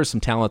I think there's some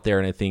talent there,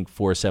 and I think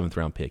for a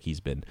 7th-round pick, he's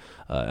been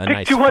a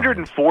nice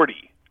 240.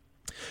 Find.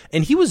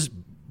 And he was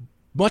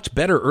much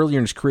better earlier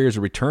in his career as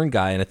a return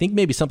guy, and I think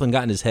maybe something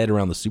got in his head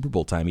around the Super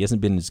Bowl time. He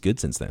hasn't been as good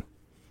since then,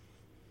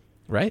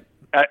 right?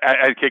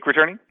 At kick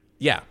returning?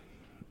 Yeah.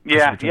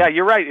 Yeah,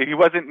 you're right.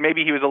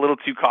 Maybe he was a little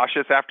too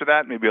cautious after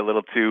that. Maybe a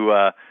little too,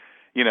 a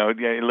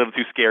little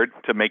too scared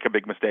to make a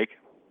big mistake.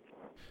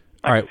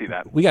 All right, see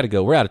that. We got to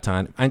go. We're out of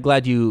time. I'm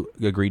glad you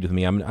agreed with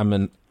me. I'm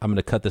going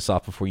to cut this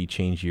off before you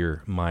change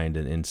your mind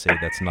and say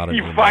that's not a.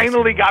 You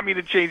finally got me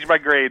to change my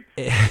grade,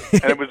 and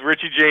it was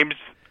Richie James.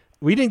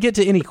 We didn't get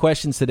to any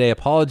questions today.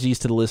 Apologies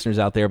to the listeners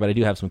out there, but I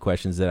do have some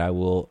questions that I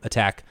will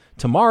attack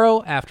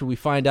tomorrow after we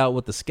find out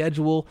what the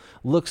schedule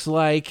looks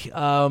like.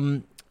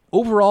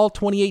 Overall,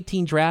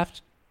 2018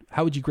 draft,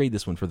 how would you grade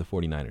this one for the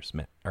 49ers,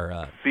 Matt?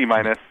 C-,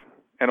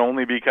 and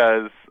only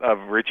because of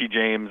Richie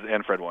James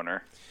and Fred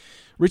Warner.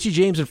 Richie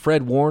James and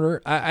Fred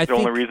Warner. I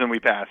think, the only reason we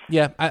passed.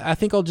 Yeah, I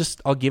think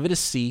I'll give it a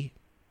C.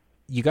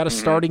 You got a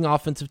starting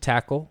offensive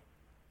tackle,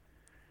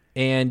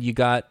 and you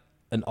got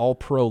an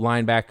all-pro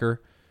linebacker,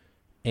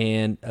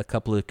 and a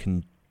couple of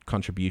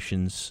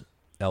contributions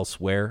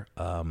elsewhere.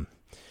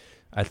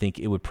 I think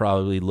it would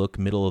probably look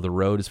middle of the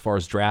road as far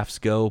as drafts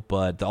go,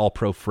 but the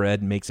all-pro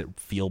Fred makes it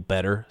feel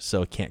better,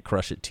 so it can't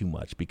crush it too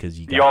much because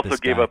you also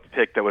gave up a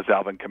pick that was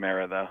Alvin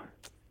Kamara, though.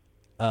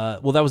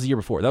 Well, that was the year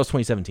before. That was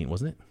 2017,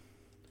 wasn't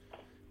it?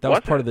 That was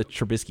part of the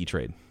Trubisky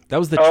trade. That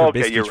was the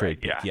Trubisky trade.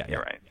 Right. Yeah,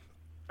 you're right.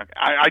 Okay.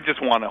 I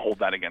just want to hold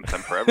that against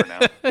them forever now.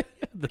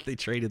 That they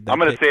traded that I'm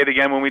going to say it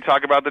again when we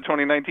talk about the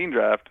 2019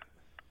 draft.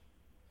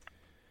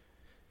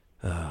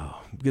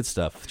 Oh, good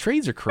stuff.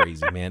 Trades are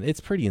crazy, man.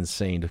 It's pretty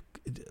insane.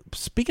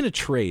 Speaking of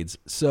trades,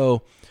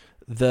 so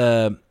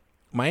the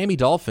Miami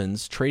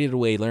Dolphins traded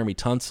away Laramie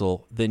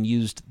Tunsil, then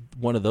used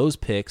one of those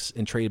picks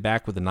and traded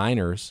back with the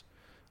Niners.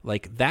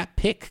 Like that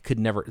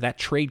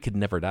trade could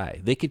never die.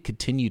 They could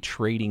continue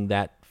trading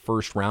that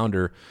first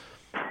rounder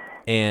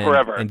and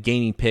forever and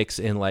gaining picks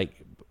and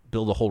like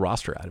build a whole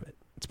roster out of it.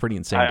 It's pretty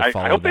insane to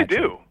follow. I hope that they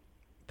do. trade.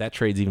 That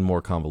trade's even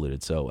more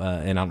convoluted. So,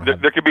 and I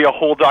don't there could be a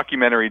whole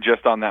documentary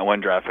just on that one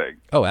draft pick.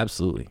 Oh,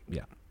 absolutely.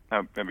 Yeah.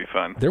 That'd be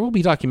fun. There will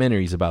be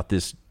documentaries about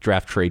this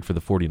draft trade for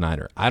the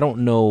 49er. I don't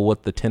know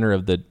what the tenor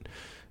of the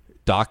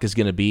doc is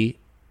going to be,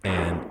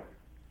 and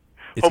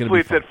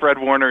hopefully it's that Fred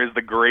Warner is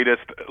the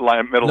greatest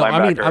middle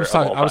linebacker.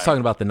 I was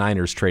talking about the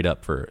Niners trade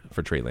up for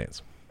Trey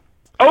Lance.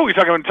 Oh, you're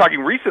talking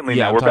recently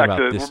now. We're back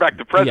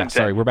to present day. Yeah,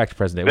 sorry, we're back to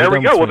present day. There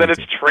we go. Well, then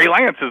it's Trey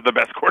Lance is the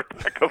best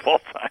quarterback of all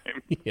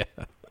time. Yeah.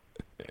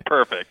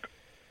 Perfect.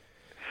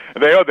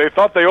 They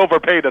thought they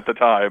overpaid at the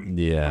time.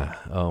 Yeah.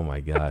 Oh my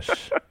gosh.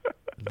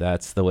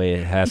 That's the way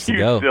it has to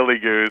go. You silly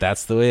goose.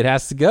 That's the way it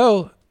has to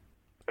go.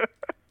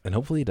 And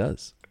hopefully it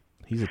does.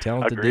 He's a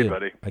talented dude.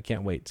 Buddy. I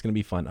can't wait. It's going to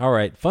be fun. All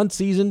right. Fun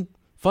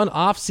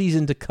off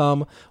season to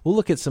come. We'll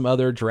look at some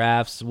other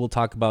drafts. We'll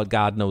talk about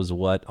God knows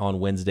what on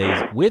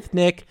Wednesdays with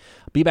Nick.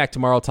 Be back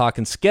tomorrow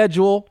talking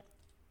schedule,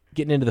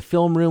 getting into the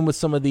film room with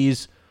some of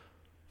these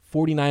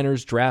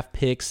 49ers draft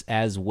picks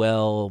as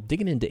well,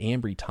 digging into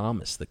Ambry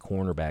Thomas, the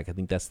cornerback. I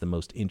think that's the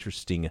most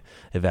interesting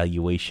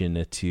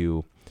evaluation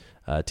to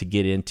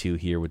get into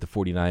here with the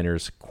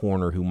 49ers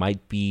corner who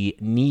might be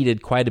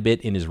needed quite a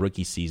bit in his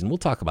rookie season. We'll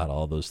talk about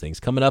all of those things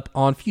coming up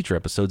on future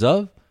episodes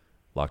of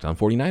Locked On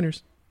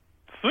 49ers.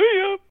 See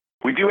ya.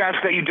 We do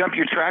ask that you dump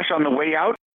your trash on the way out.